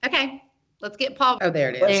cutie. Okay, let's get Paul. Oh, there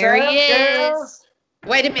it is. There he is.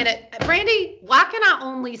 Wait a minute. Brandy, why can I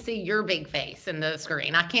only see your big face in the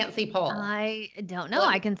screen? I can't see Paul. I don't know.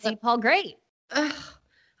 I can see Paul great.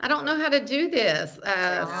 I don't know how to do this.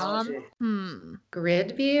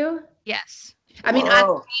 Grid view? Yes. I mean, I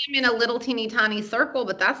see him in a little teeny tiny circle,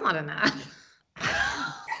 but that's not enough.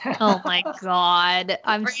 Oh my God.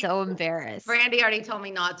 I'm so embarrassed. Brandy already told me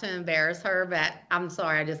not to embarrass her, but I'm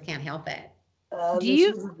sorry. I just can't help it.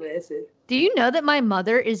 Do you know that my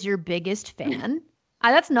mother is your biggest fan?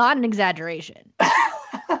 That's not an exaggeration.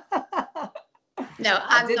 No,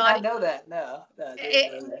 I did not know that. No, I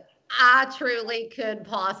didn't know that. I truly could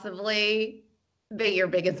possibly be your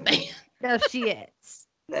biggest fan. No, she is.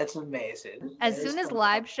 That's amazing. As soon as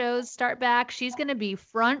live shows start back, she's going to be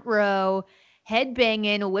front row, head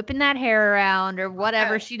banging, whipping that hair around or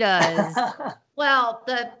whatever she does. Well,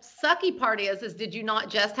 the sucky part is did you not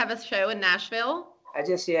just have a show in Nashville? I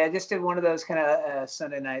just did one of those kind of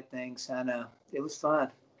Sunday night things. I know. It was fun.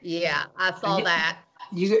 Yeah, I saw that.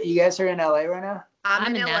 You guys are in LA right now?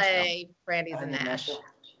 I'm in LA. Nashville. Brandy's in Nashville.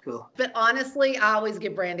 Cool. But honestly, I always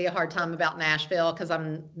give Brandy a hard time about Nashville because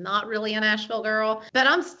I'm not really a Nashville girl, but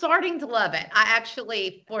I'm starting to love it. I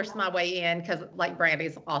actually forced my way in because like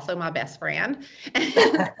Brandy's also my best friend.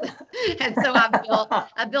 And so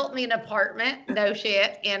I built me an apartment, no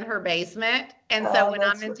shit, in her basement. And so when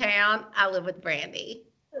I'm in town, I live with Brandy.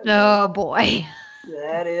 Oh boy.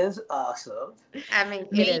 That is awesome. I mean,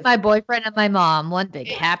 it Me, is. my boyfriend, and my mom. One big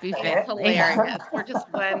happy It's family. hilarious. We're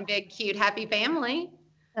just one big, cute, happy family.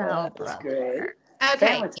 Oh, That's great. brother. Okay.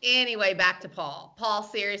 Family Anyway, back to Paul. Paul,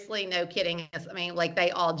 seriously, no kidding. I mean, like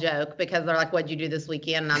they all joke because they're like, "What'd you do this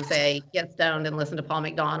weekend?" And I'm saying, "Get stoned and listen to Paul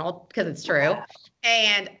McDonald," because it's true.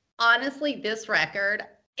 And honestly, this record,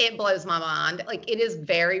 it blows my mind. Like it is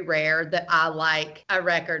very rare that I like a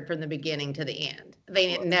record from the beginning to the end. I mean,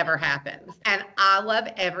 it never happens. And I love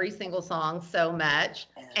every single song so much.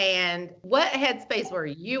 And what headspace were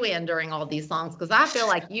you in during all these songs? Because I feel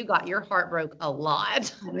like you got your heart broke a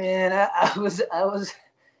lot. Man, I was,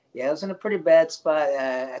 yeah, I was in a pretty bad spot.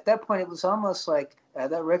 At that point, it was almost like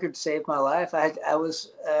that record saved my life. I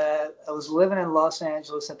was living in Los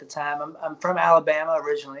Angeles at the time. I'm from Alabama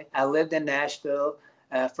originally. I lived in Nashville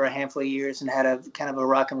for a handful of years and had a kind of a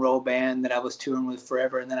rock and roll band that I was touring with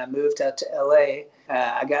forever. And then I moved out to LA.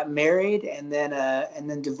 I got married and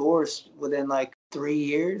then divorced within like 3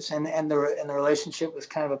 years. And the relationship was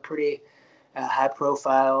kind of a pretty high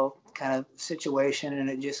profile kind of situation, and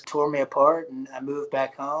it just tore me apart. And I moved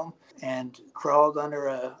back home and crawled under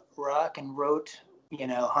a rock and wrote,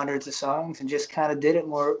 hundreds of songs and just kind of did it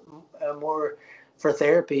more for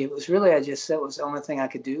therapy. It was really, that was the only thing I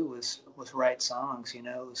could do was write songs. It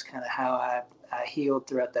was kind of how I healed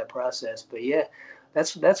throughout that process. But yeah,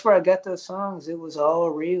 that's where I got those songs. It was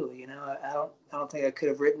all real. I don't think I could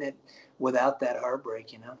have written it without that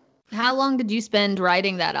heartbreak. How long did you spend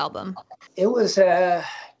writing that album? It was, I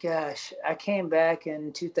came back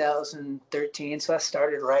in 2013, so I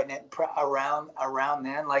started writing it around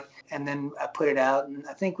then, and then I put it out, and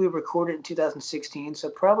I think we recorded in 2016, so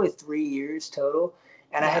probably 3 years total.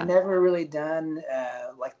 And I had never really done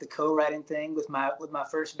like the co-writing thing with my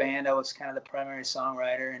first band. I was kind of the primary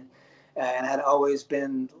songwriter, and I had always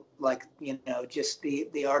been like, just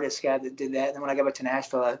the artist guy that did that. And then when I got back to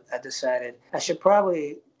Nashville, I decided I should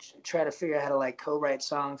probably try to figure out how to like co-write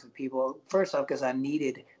songs with people. First off, because I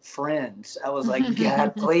needed friends. I was like,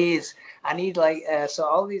 God, please, I need so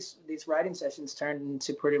all these writing sessions turned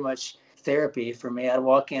into pretty much therapy for me. I'd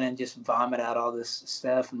walk in and just vomit out all this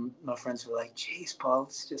stuff, and my friends were like, "Geez,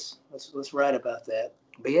 Paul, let's write about that."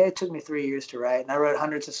 But yeah, it took me 3 years to write, and I wrote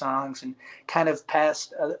hundreds of songs and kind of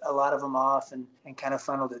passed a lot of them off and kind of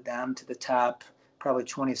funneled it down to the top, probably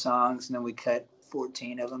 20 songs, and then we cut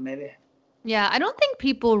 14 of them maybe. Yeah, I don't think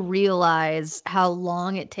people realize how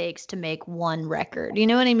long it takes to make one record. You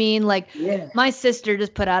know what I mean? Like, my sister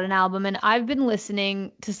just put out an album, and I've been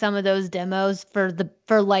listening to some of those demos for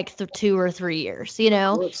 2 or 3 years,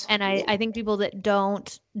 And I think people that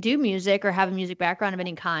don't do music or have a music background of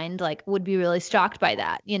any kind, like, would be really shocked by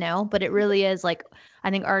that, But it really is like, I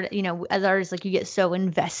think as artists, like, you get so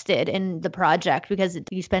invested in the project because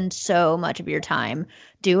you spend so much of your time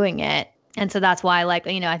doing it. And so that's why, like,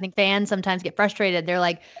 I think fans sometimes get frustrated. They're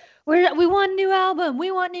like, we want a new album. We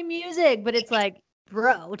want new music. But it's like,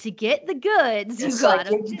 bro, to get the goods, you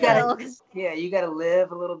gotta you gotta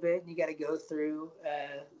live a little bit, and you gotta go through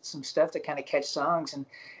some stuff to kind of catch songs. And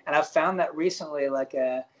I've found that recently, like,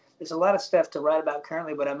 there's a lot of stuff to write about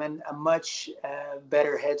currently, but I'm in a much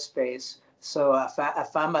better headspace. So I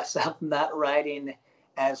find myself not writing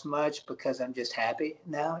as much because I'm just happy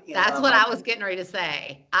now. That's what I was getting ready to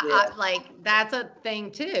say. I like, that's a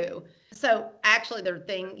thing too. So actually the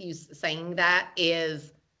thing you saying that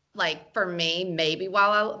is, like, for me, maybe why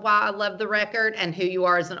I love the record and who you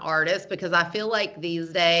are as an artist, because I feel like these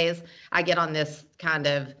days I get on this kind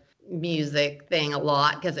of music thing a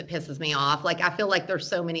lot because it pisses me off. Like, I feel like there's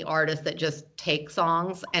so many artists that just take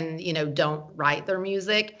songs and, don't write their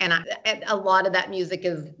music. And a lot of that music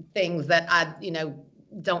is things that I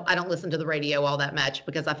don't listen to the radio all that much,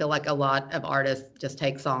 because I feel like a lot of artists just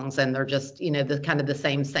take songs and they're just, the kind of the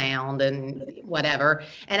same sound and whatever.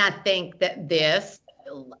 And I think that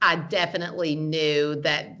I definitely knew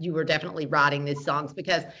that you were definitely writing these songs,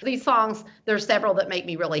 because these songs, there's several that make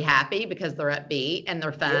me really happy because they're upbeat and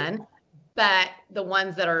they're fun. But the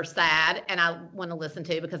ones that are sad and I want to listen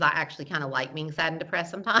to, because I actually kind of like being sad and depressed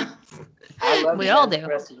sometimes. I love we all do.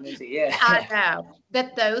 Music, yeah. I know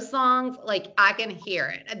that those songs, like, I can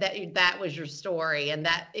hear it, that was your story and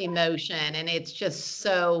that emotion, and it's just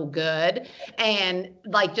so good. And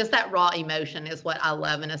like, just that raw emotion is what I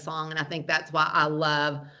love in a song. And I think that's why I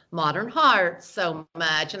love Modern Hearts so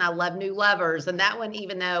much. And I love New Lovers. And that one,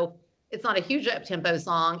 even though it's not a huge up-tempo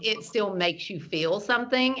song, it still makes you feel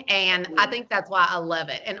something. And I think that's why I love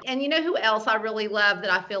it. And you know who else I really love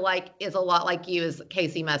that I feel like is a lot like you is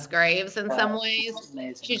Casey Musgraves in some ways.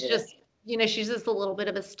 She's just, she's just a little bit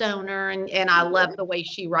of a stoner, and I love the way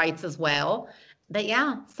she writes as well. But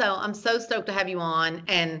yeah, so I'm so stoked to have you on.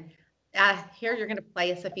 And I hear you're going to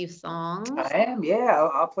play us a few songs. I am, yeah.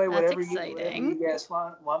 I'll play That's whatever exciting. you guys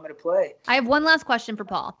want me to play. I have one last question for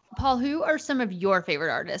Paul. Paul, who are some of your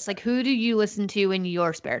favorite artists? Like, who do you listen to in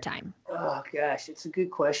your spare time? Oh gosh, it's a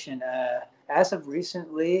good question. As of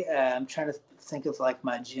recently, I'm trying to think of like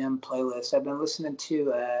my gym playlist. I've been listening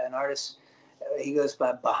to an artist. He goes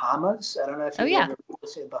by Bahamas. I don't know if you've ever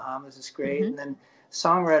listened to Bahamas. It's great. And then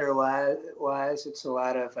songwriter wise, it's a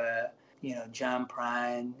lot of John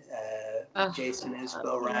Prine, Jason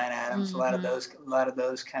Isbell, Ryan Adams, a lot of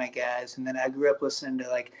those kind of guys. And then I grew up listening to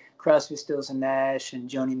like Crosby, Stills and Nash and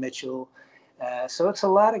Joni Mitchell. So it's a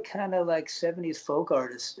lot of kind of like 70s folk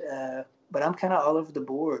artists, but I'm kind of all over the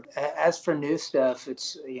board. As for new stuff,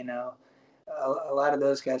 it's, a lot of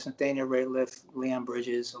those guys, Nathaniel Rateliff, Leon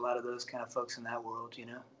Bridges, a lot of those kind of folks in that world,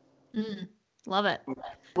 Love it.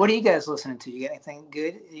 What are you guys listening to? You got anything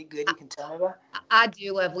good you can tell me about? I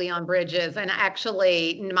do love Leon Bridges. And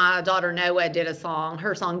actually, my daughter Noah did her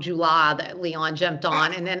song July, that Leon jumped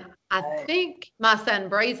on. And then I think my son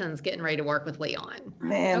Brazen's getting ready to work with Leon.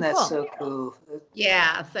 Man, that's so cool.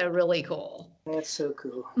 Yeah, so really cool. That's so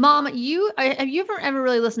cool. Mom, have you ever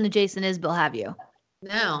really listened to Jason Isbell, have you?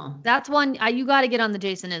 No. That's one, you got to get on the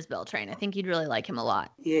Jason Isbell train. I think you'd really like him a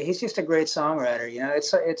lot. Yeah, he's just a great songwriter.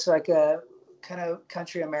 It's like a kind of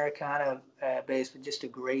country Americana based, but just a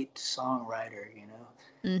great songwriter,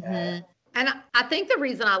 And I think the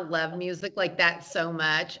reason I love music like that so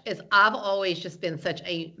much is I've always just been such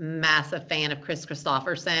a massive fan of Chris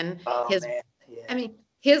Christopherson. Oh, man. Yeah. I mean,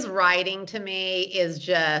 his writing to me is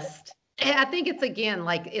just, I think it's again,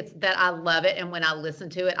 like it's that I love it. And when I listen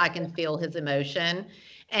to it, I can feel his emotion.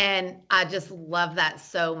 And I just love that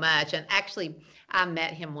so much. And actually, I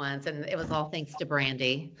met him once and it was all thanks to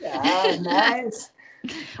Brandy. Oh, nice.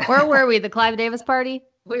 Where were we? The Clive Davis party?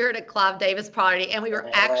 We were at a Clive Davis party and we were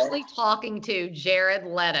actually talking to Jared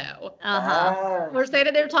Leto. We're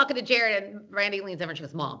standing there talking to Jared and Randy leans over and she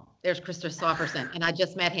goes, Mom, there's Chris Christopherson. And I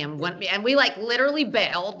just met him. And we like literally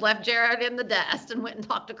bailed, left Jared in the dust and went and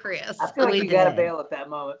talked to Chris. I feel like you got to bail at that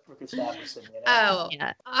moment for Christopherson.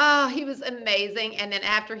 Oh, he was amazing. And then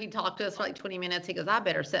after he talked to us for like 20 minutes, he goes, I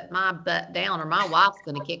better set my butt down or my wife's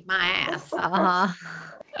going to kick my ass.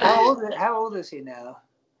 How old is he now?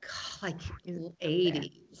 Like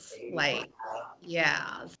 80s, like,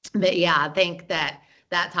 yeah. But yeah, I think that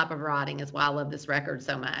type of writing is why I love this record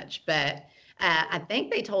so much. But I think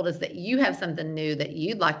they told us that you have something new that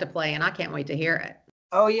you'd like to play, and I can't wait to hear it.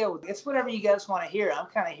 Oh yeah, it's whatever you guys want to hear. I'm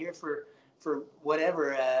kind of here for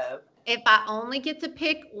whatever. If I only get to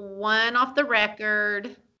pick one off the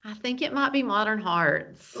record, I think it might be Modern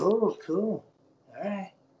Hearts. Oh, cool. All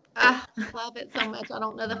right. I love it so much. I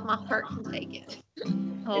don't know if my heart can take it.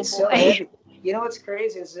 Oh, it's boy. So heavy. You know what's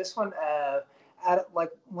crazy is this one, like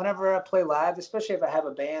whenever I play live, especially if I have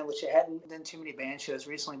a band, which I hadn't done too many band shows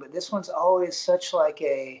recently, but this one's always such like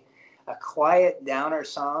a quiet downer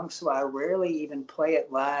song, so I rarely even play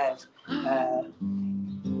it live. And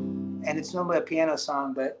it's normally a piano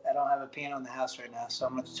song, but I don't have a piano in the house right now, so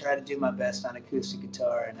I'm going to try to do my best on acoustic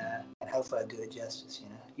guitar, and hopefully I do it justice.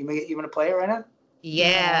 You want to play it right now?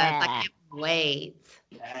 Yeah, I can't wait.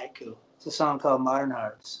 All right, cool. It's a song called Modern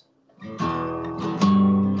Hearts.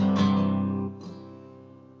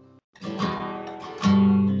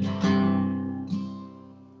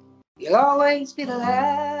 You'll always be the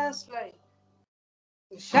last light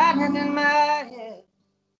shining in my head,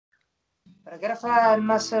 but I gotta find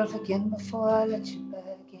myself again before I let you back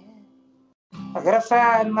in. I gotta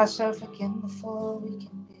find myself again before we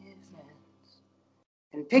can be friends.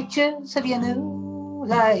 And pictures of your new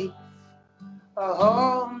life are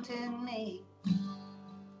haunting me.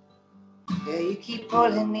 Yeah, you keep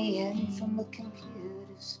pulling me in from the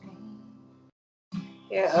computer screen.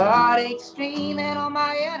 Your heartache streaming on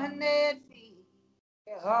my internet feed.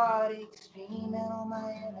 Your heartache streaming on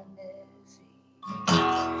my internet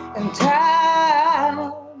feed. And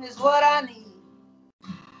time is what I need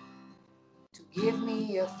to give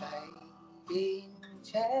me a fighting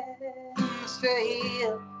chance to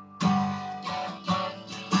heal.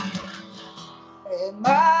 And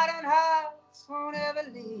modern hearts won't ever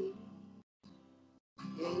leave.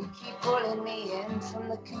 Yeah, you keep pulling me in from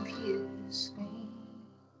the computer screen.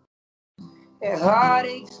 Your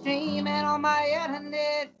heartache streaming on my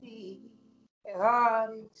internet feed. Your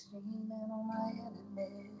heartache streaming on my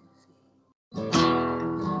internet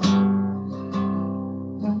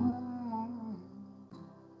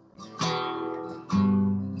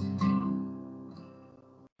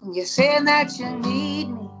feed. You're saying that you need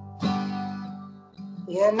me.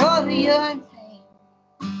 Yeah, I know that you're in pain,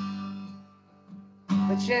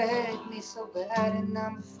 but you hurt me so bad and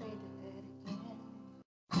I'm afraid of it again.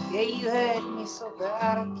 Yeah, you hurt me so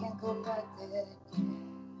bad I can't go back there again.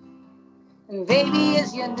 And baby,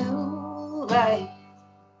 is your new life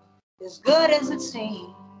as good as it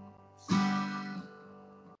seems?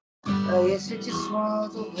 Oh, yes, it just one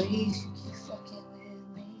of the ways you keep fucking with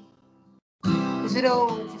me. Is it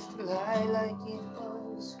all just a lie like it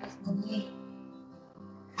was with me?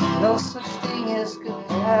 No such thing as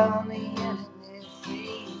goodbye on the internet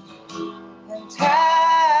feed. And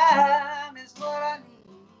time is what I need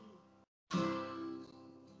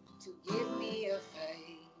to give me a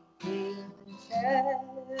fighting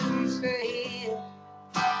chance to heal.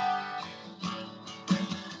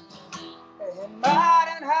 And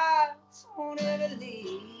modern hearts won't ever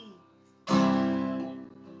leave.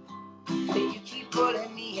 You keep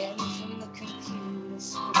pulling me in from the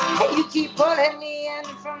computers. You keep pulling me in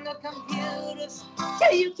from the computers.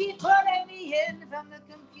 You keep pulling me in from the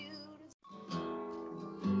computers.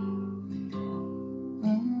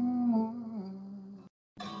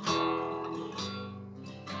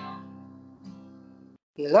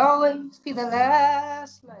 You'll always be the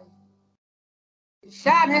last light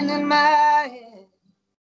shining in my head.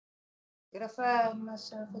 Gotta find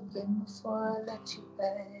myself again before I let you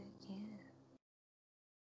back in.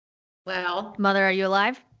 Well, Mother, are you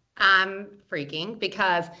alive? I'm freaking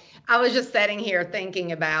because I was just sitting here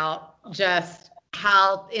thinking about just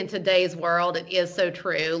how in today's world it is so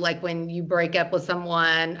true. Like when you break up with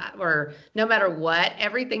someone or no matter what,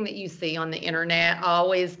 everything that you see on the internet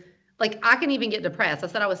always, like I can even get depressed. I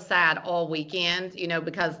said I was sad all weekend,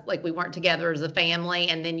 because like we weren't together as a family,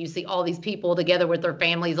 and then you see all these people together with their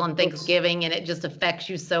families on Thanksgiving and it just affects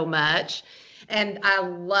you so much. And I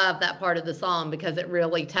love that part of the song because it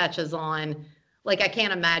really touches on, like, I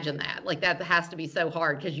can't imagine that. Like that has to be so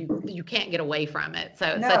hard because you can't get away from it. So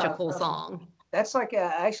it's such a cool song. That's like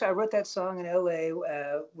actually I wrote that song in LA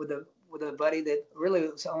with a buddy that really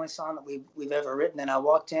was the only song that we've ever written. And I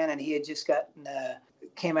walked in and he had just gotten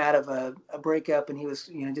came out of a breakup, and he was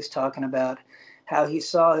just talking about how he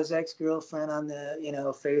saw his ex-girlfriend on the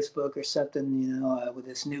Facebook or something with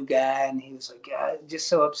this new guy, and he was like just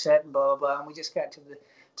so upset and blah blah blah. And we just got to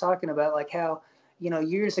talking about like how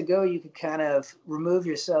years ago you could kind of remove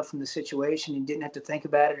yourself from the situation. You didn't have to think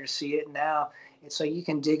about it or see it. Now it's like you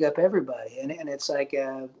can dig up everybody, and it's like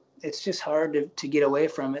it's just hard to get away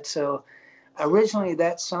from it. So originally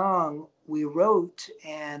that song we wrote,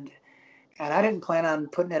 and I didn't plan on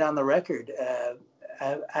putting it on the record.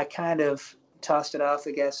 I kind of tossed it off.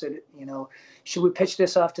 The guy said, should we pitch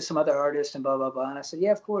this off to some other artist and blah, blah, blah. And I said,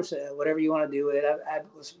 yeah, of course, whatever you want to do with it. I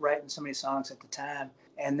was writing so many songs at the time.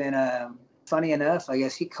 And then funny enough, I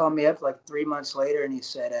guess he called me up like 3 months later and he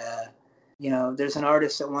said, there's an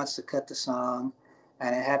artist that wants to cut the song.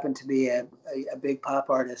 And it happened to be a big pop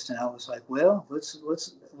artist. And I was like, well,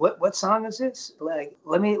 what song is this? Like,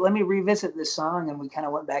 let me revisit this song. And we kind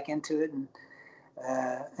of went back into it, and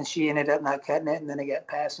she ended up not cutting it. And then it got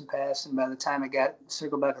passed. And by the time it got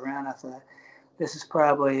circled back around, I thought, this is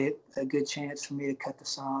probably a good chance for me to cut the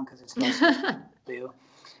song because it's not supposed to do.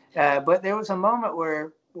 But there was a moment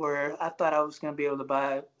where I thought I was going to be able to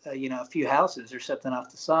buy, a few houses or something off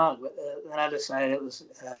the song. But then I decided it was,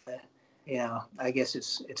 I guess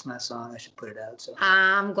it's my song. I should put it out. So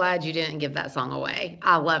I'm glad you didn't give that song away.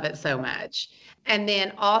 I love it so much. And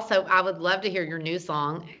then also, I would love to hear your new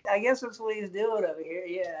song. I guess that's what he's doing over here.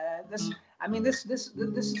 Yeah, this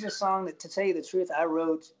is a song that, to tell you the truth, I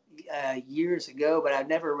wrote years ago, but I've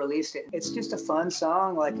never released it. It's just a fun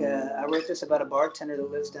song. Like I wrote this about a bartender that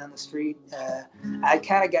lives down the street. I'd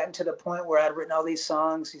kind of gotten to the point where I'd written all these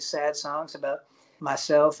songs, these sad songs about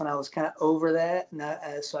myself, and I was kind of over that.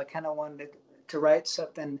 And so I kind of wanted to write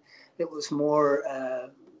something that was more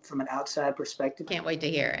from an outside perspective. Can't wait to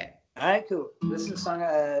hear it. All right, cool. This is a song.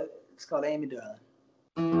 It's called Amy Darling.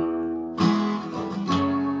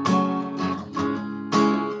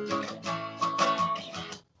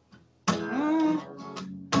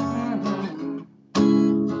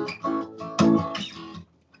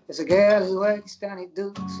 There's a girl who works down at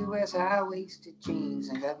Duke's who wears high-waisted jeans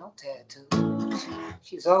and got no tattoos.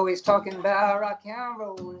 She's always talking about rock and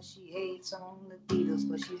roll, and she hates on the Beatles,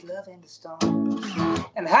 but she's loving the Stones.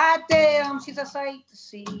 And hot damn, she's a sight to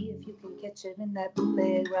see if you can catch her in that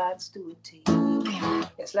bootleg Rod Stewart tee.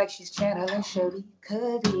 It's like she's channeling Shirley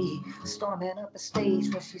Cuddy, storming up a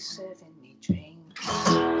stage where she's serving me drinks.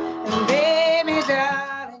 And baby,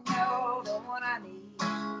 darling, you're the one I need.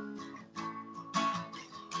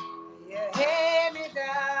 Yeah, hey, me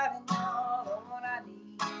darling, you're the one I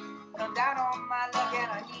need. When I'm down on my luck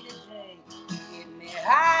and I need a drink, you get me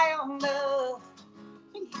high on love.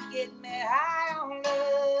 You get me high on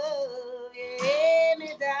love. Yeah, hey, me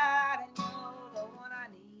darling, you're the one I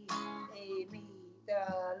need.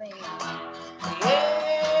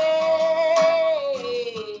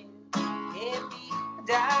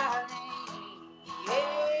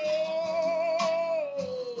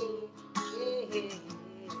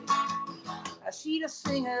 need a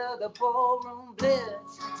singer, the ballroom bliss.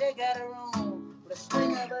 Take out a room with a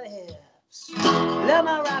swing of her hips. Love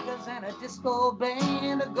my rockers and a disco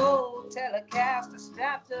band, a gold Telecaster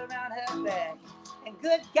strapped around her back. And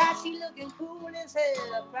good God, she looking cool as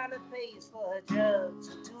hell. Private pays for her drugs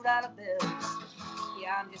and $2 bills.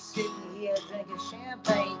 Yeah, I'm just sitting here drinking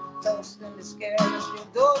champagne, toasting the scale, and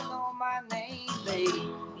still don't know my name, babe.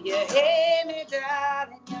 You hear me,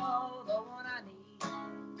 darling, you're the one I need.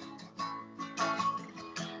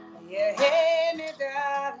 You hear me,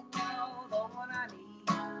 darling, you're the one I need.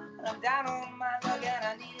 I'm down on my luck and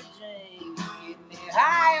I need a drink. You get me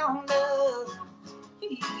high on love.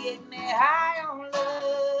 You get me high on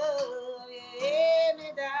love. You hear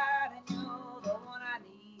me, darling, you're the one I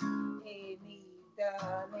need. Hear me,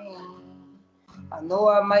 darling. I know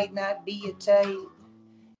I might not be a type.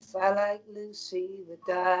 If I like Lucy with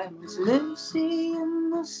diamonds, Lucy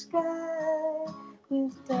in the sky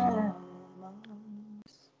with diamonds.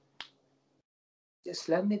 Just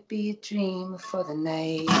let me be a dreamer for the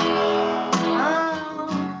night.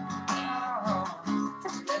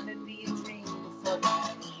 Just let me be a dreamer for the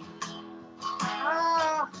night.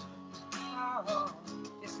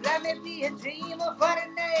 Just let me be a dreamer for the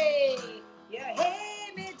night. You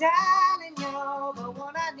hear me, darling, you're the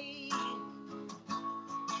one I need.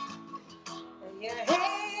 You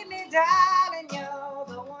hear me, darling, you're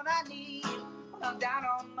the one I need. When I'm down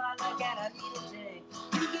on my luck and I need a drink.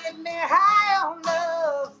 You get me high on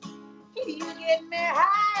love. You get me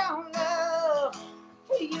high on love.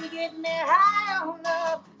 You get me high on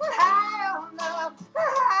love. High on love.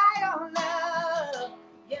 High on love.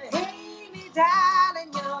 You hear me,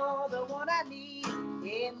 darling, you're the one I need.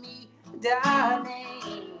 Hear me,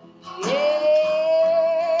 darling. Yeah.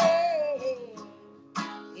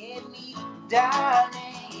 Hear me,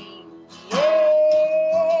 darling. Yeah.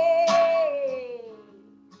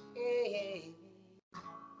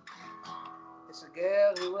 It's a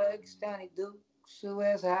girl who works down at Duke's, who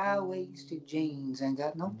wears high-waisted jeans and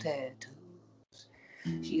got no tattoos.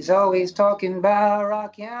 She's always talking about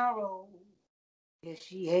rock and roll. Yeah,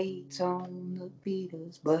 she hates on the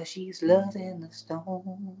Beatles, but she's loving the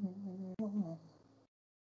Stones.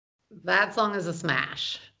 That song is a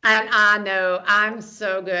smash. And I know I'm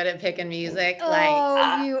so good at picking music. You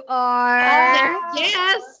are.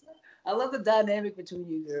 Yes. I love the dynamic between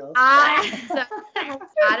you girls. I'm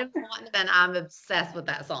important and I'm obsessed with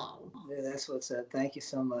that song. Yeah, that's what's up. Thank you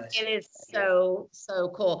so much. It is so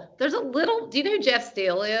cool. There's a little, do you know who Jeff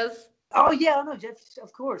Steele is? Oh yeah, I know Jeff,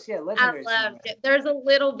 of course. Yeah, I legendary love songwriter. it. There's a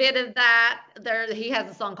little bit of that. He has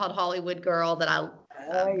a song called Hollywood Girl that I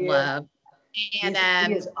love. And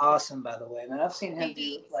he is awesome, by the way, man. I've seen him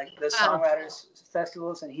do like the songwriters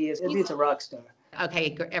festivals, and he's a rock star.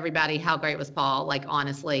 Okay, everybody, how great was Paul? Like,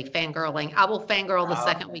 honestly, fangirling. I will fangirl the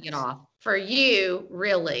second we get off. For you,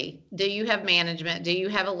 really, do you have management? Do you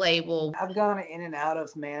have a label? I've gone in and out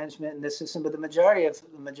of management in this system, but the majority of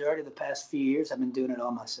the past few years, I've been doing it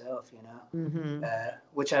all myself, you know,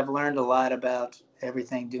 which I've learned a lot about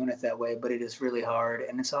everything doing it that way, but it is really hard.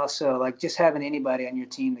 And it's also like just having anybody on your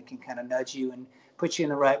team that can kind of nudge you and put you in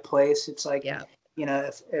the right place. It's like, you know,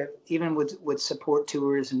 if even with support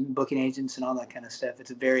tours and booking agents and all that kind of stuff,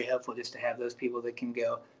 it's very helpful just to have those people that can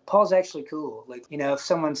go, Paul's actually cool. Like, you know, if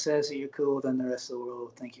someone says that you're cool, then the rest of the world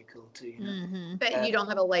will think you're cool too. You know? But you don't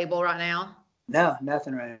have a label right now? No,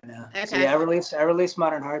 nothing right now. Okay. So yeah, I released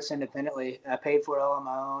Modern Hearts independently. I paid for it all on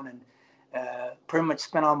my own and pretty much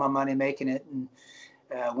spent all my money making it, and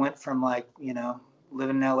went from like, you know,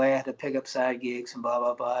 living in LA, I had to pick up side gigs and blah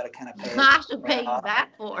blah blah to kind of pay. I should pay you that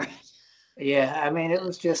for it. Yeah, I mean, it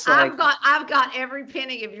was just like I've got every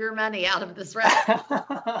penny of your money out of this record.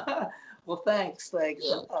 Well, thanks. Like,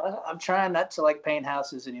 I'm trying not to like paint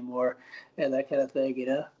houses anymore and that kind of thing, you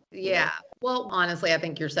know? Yeah. Well, honestly, I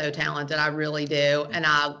think you're so talented. I really do. And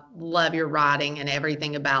I love your writing and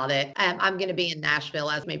everything about it. I'm going to be in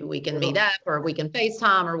Nashville, as maybe we can meet up or we can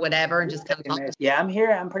FaceTime or whatever and just kind of talk. Yeah, I'm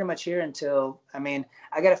here. I'm pretty much here until, I mean,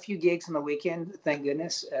 I got a few gigs on the weekend, thank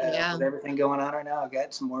goodness. With everything going on right now, I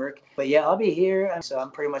got some work. But yeah, I'll be here. So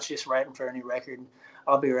I'm pretty much just writing for a new record.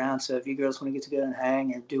 I'll be around. So if you girls want to get together and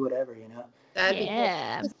hang or do whatever, you know. That'd be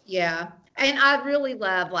cool. Yeah. And I really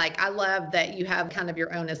love, I love that you have kind of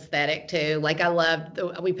your own aesthetic too. Like, I love,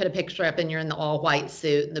 we put a picture up and you're in the all white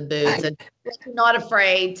suit and the boots and you're not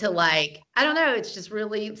afraid to I don't know. It's just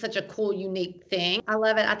really such a cool, unique thing. I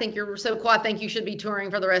love it. I think you're so cool. I think you should be touring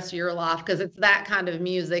for the rest of your life because it's that kind of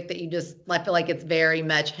music that you just, I feel like it's very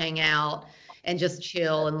much hang out and just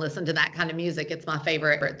chill and listen to that kind of music. It's my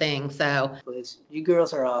favorite thing. So you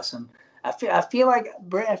girls are awesome. I feel like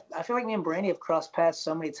me and Brandy have crossed paths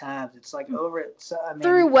so many times. It's like over it. So, I mean,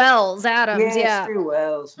 Through Wells, Adams. yeah, Yeah. it's through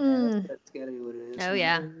Wells. Man. That's gotta be what it is. Oh,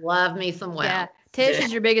 yeah. Love me some Wells. Yeah. Tish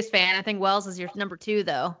is your biggest fan. I think Wells is your number 2,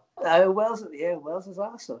 though. Wells is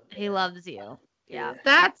awesome. He loves you. Yeah.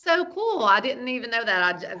 That's so cool. I didn't even know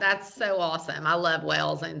that. That's so awesome. I love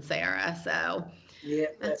Wells and Sarah. So yeah,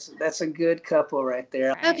 that's a good couple right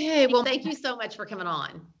there. Okay, well, thank you so much for coming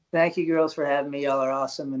on. Thank you, girls, for having me. Y'all are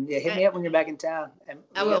awesome, and yeah, hit me up when you're back in town. And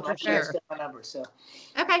I will for sure. Got my number, so.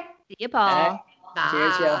 Okay. See you, Paul. Right. Bye.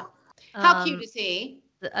 Cheers, y'all. How cute is he?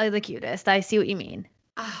 The cutest. I see what you mean.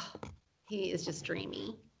 Oh, he is just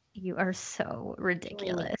dreamy. You are so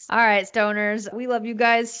ridiculous. All right, stoners. We love you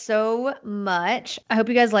guys so much. I hope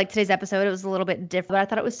you guys liked today's episode. It was a little bit different, but I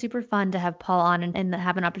thought it was super fun to have Paul on and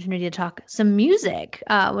have an opportunity to talk some music,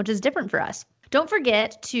 which is different for us. Don't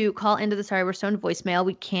forget to call into the Sorry We're Stoned voicemail.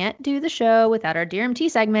 We can't do the show without our Dear MT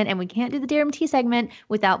segment, and we can't do the Dear MT segment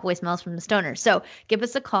without voicemails from the stoners. So give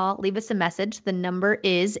us a call. Leave us a message. The number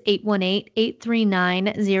is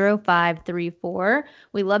 818-839-0534.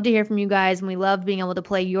 We love to hear from you guys, and we love being able to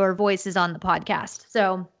play your voices on the podcast.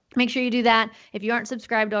 So make sure you do that. If you aren't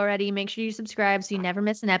subscribed already, make sure you subscribe so you never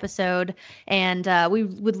miss an episode. And we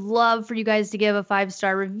would love for you guys to give a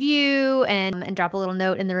 5-star review and drop a little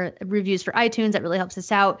note in the reviews for iTunes. That really helps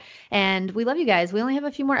us out. And we love you guys. We only have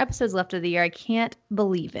a few more episodes left of the year. I can't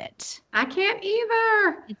believe it. I can't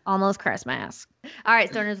either. It's almost Christmas. All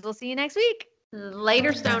right, stoners, we'll see you next week.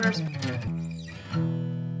 Later, stoners.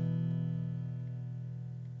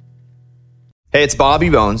 Hey, it's Bobby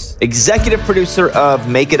Bones, executive producer of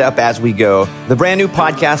Make It Up As We Go, the brand new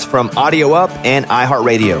podcast from Audio Up and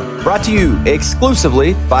iHeartRadio. Brought to you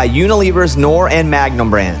exclusively by Unilever's Knorr and Magnum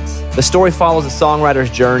brands. The story follows the songwriter's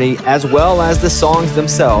journey as well as the songs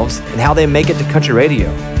themselves and how they make it to country radio.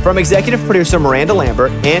 From executive producer Miranda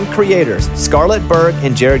Lambert and creators Scarlett Berg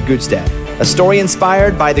and Jared Gutstedt. A story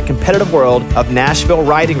inspired by the competitive world of Nashville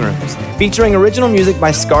writing rooms, featuring original music by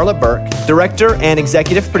Scarlett Burke, director and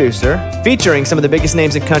executive producer, featuring some of the biggest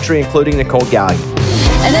names in country, including Nicole Galligan.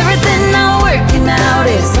 And everything now working out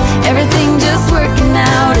is everything just working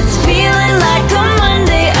out. It's feeling like a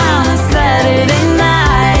Monday on a Saturday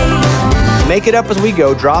night. Make It Up As We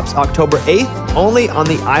Go drops October 8th only on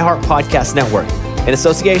the iHeart Podcast Network in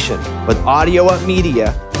association with Audio Up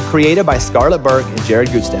Media, created by Scarlett Burke and Jared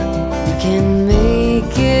Gutstedt. We can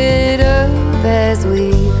make it up as we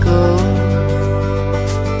go.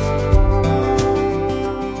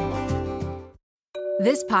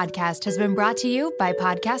 This podcast has been brought to you by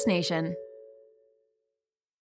Podcast Nation.